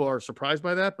surprised people are surprised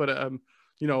by that, but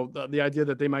the idea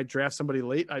that they might draft somebody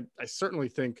late, I certainly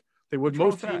think they would.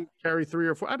 Most teams carry 3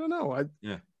 or 4. I don't know.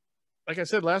 Like I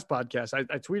said last podcast,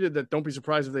 I tweeted that don't be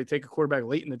surprised if they take a quarterback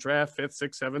late in the draft, 5th,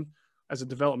 6th, 7th, as a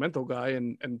developmental guy,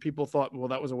 and people thought, well,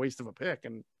 that was a waste of a pick,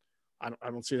 and I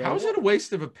don't see that. How is it a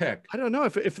waste of a pick? I don't know.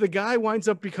 If the guy winds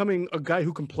up becoming a guy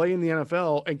who can play in the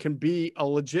NFL and can be a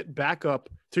legit backup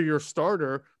to your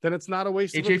starter, then it's not a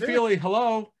waste of a pick. AJ Feely,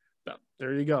 hello.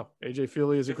 There you go. AJ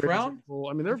Feely is a great example.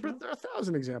 I mean, there are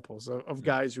 1,000 examples of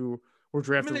guys who were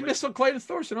drafted. I mean, they missed on Clayton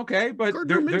Thorson, okay, but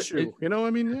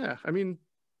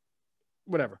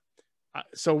whatever.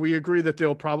 So we agree that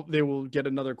they will get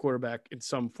another quarterback in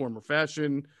some form or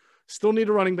fashion. Still need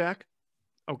a running back.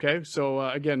 Okay, so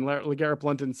again, LeGarrette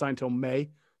Blount didn't sign till May,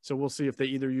 so we'll see if they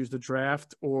either use the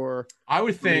draft or I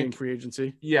would think free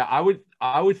agency. Yeah,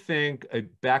 I would think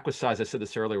back with size. I said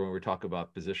this earlier when we were talking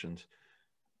about positions.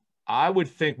 I would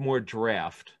think more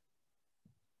draft,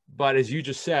 but as you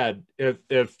just said,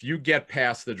 if you get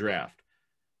past the draft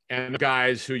and the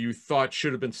guys who you thought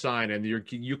should have been signed and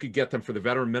you could get them for the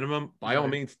veteran minimum, by all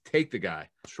means, take the guy.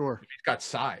 Sure, if he's got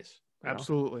size.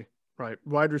 Absolutely. Right.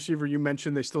 Wide receiver, you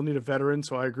mentioned they still need a veteran,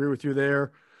 so I agree with you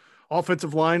there.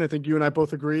 Offensive line, I think you and I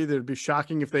both agree that it'd be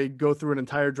shocking if they go through an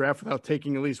entire draft without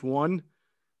taking at least one.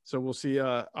 So we'll see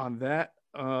on that.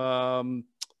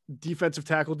 Defensive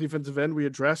tackle, defensive end, we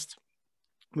addressed.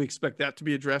 We expect that to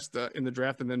be addressed in the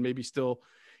draft, and then maybe still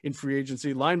in free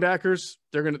agency. Linebackers,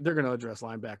 they're gonna address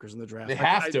linebackers in the draft. They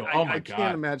have to. Oh my God! I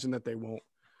can't imagine that they won't.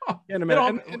 Can't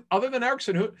imagine. And other than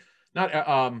Erickson, who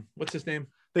not what's his name?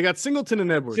 They got Singleton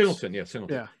and Edwards. Singleton.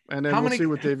 Yeah, and then we'll see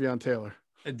with Davion Taylor.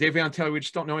 Davion Taylor, we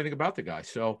just don't know anything about the guy.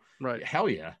 So right. Hell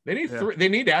yeah. They need three. They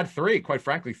need to add three, quite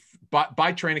frankly.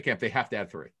 By training camp, they have to add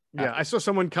three. Yeah, I saw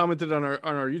someone commented on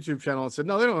our YouTube channel and said,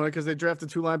 no, they don't, because they drafted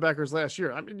 2 linebackers last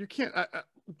year. I mean, you can't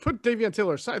put Davion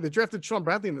Taylor aside. They drafted Sean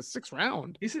Bradley in the 6th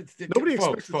round. Nobody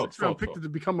expects a 6th round pick to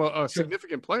become a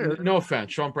significant player. No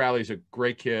offense. Sean Bradley's a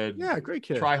great kid. Yeah, great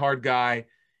kid. Try hard guy.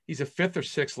 He's a 5th or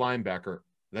 6th linebacker.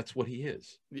 That's what he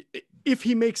is. If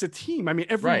he makes a team, I mean,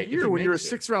 every year when you're a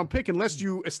 6th round pick, unless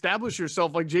you establish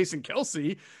yourself like Jason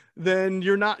Kelsey, then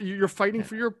you're fighting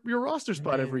for your roster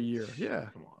spot every year. Yeah.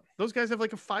 Come on. Those guys have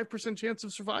like a 5% chance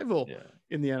of survival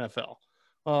in the NFL.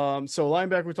 So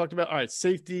linebacker we talked about. All right,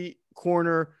 safety,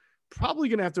 corner, probably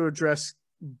going to have to address.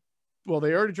 Well,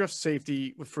 they already addressed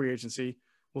safety with free agency.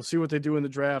 We'll see what they do in the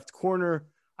draft. Corner,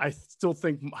 I still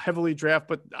think heavily draft,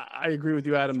 but I agree with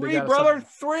you, Adam. Three, brother,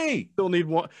 3. Still need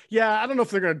 1. Yeah, I don't know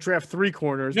if they're going to draft 3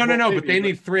 corners. No, but they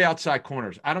need 3 outside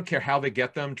corners. I don't care how they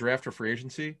get them, draft or free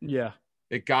agency. Yeah,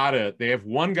 they have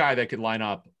one guy that could line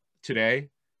up today.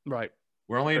 Right.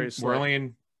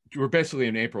 We're basically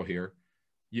in April here.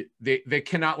 They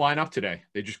cannot line up today.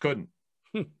 They just couldn't.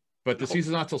 But the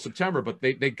season's not till September. But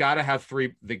they got to have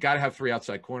 3. They got to have 3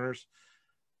 outside corners.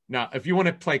 Now, if you want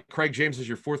to play Craig James as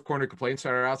your 4th corner, could play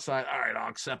inside or outside. All right, I'll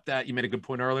accept that. You made a good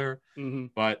point earlier. Mm-hmm.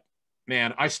 But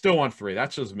man, I still want 3.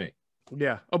 That's just me.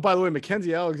 Yeah. Oh, by the way,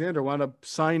 Mackenzie Alexander wound up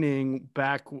signing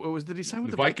back. Did he sign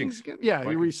with the Vikings again? Yeah,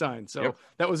 Vikings. He re-signed. So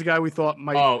that was a guy we thought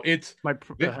might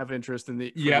have interest in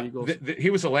the Eagles. He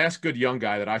was the last good young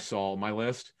guy that I saw on my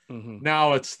list. Mm-hmm.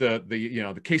 Now it's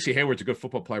the Casey Hayward's a good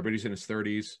football player, but he's in his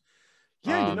 30s.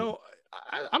 Yeah,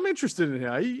 I'm interested in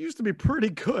him. He used to be pretty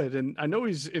good, and I know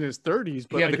he's in his 30s.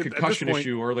 But he had the concussion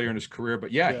issue earlier in his career.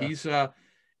 But he's.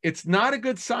 It's not a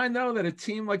good sign, though, that a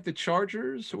team like the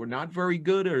Chargers, who are not very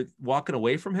good, are walking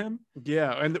away from him.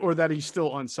 Yeah, or that he's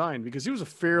still unsigned, because he was a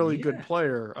fairly good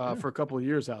player for a couple of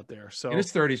years out there. So in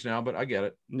his 30s now, but I get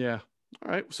it. Yeah.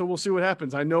 All right. So we'll see what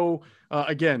happens. I know,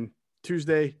 again,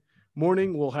 Tuesday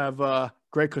morning, we'll have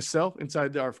Greg Cosell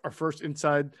inside our first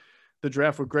Inside the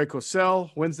Draft with Greg Cosell.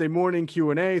 Wednesday morning,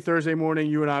 Q&A. Thursday morning,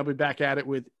 you and I will be back at it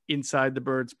with Inside the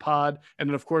Birds pod. And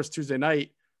then, of course, Tuesday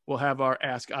night, we'll have our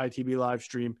Ask ITB live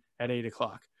stream at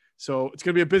 8:00. So it's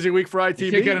going to be a busy week for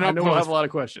ITB. I know we'll have a lot of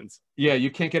questions. Yeah,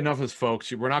 you can't get enough of us,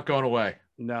 folks. We're not going away.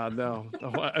 No.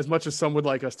 As much as some would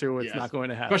like us to, it's not going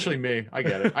to happen. Especially me. I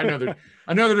get it. I know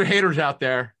there are haters out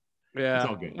there. Yeah. It's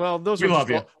all good. Well, those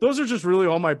are just really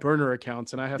all my burner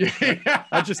accounts, and I have to.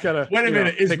 I just gotta. Wait a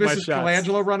minute. Is Mrs.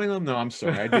 Colangelo running them? No, I'm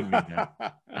sorry. I didn't mean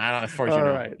that. As far as you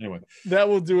know. Right. Anyway, that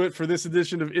will do it for this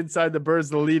edition of Inside the Birds,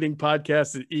 the leading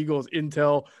podcast at Eagles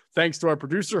Intel. Thanks to our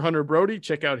producer Hunter Brody.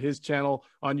 Check out his channel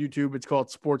on YouTube. It's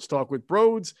called Sports Talk with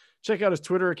Broads. Check out his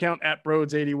Twitter account at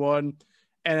Broads81.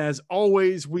 And as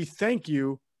always, we thank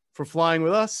you for flying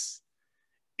with us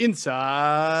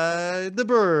inside the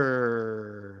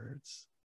Birds.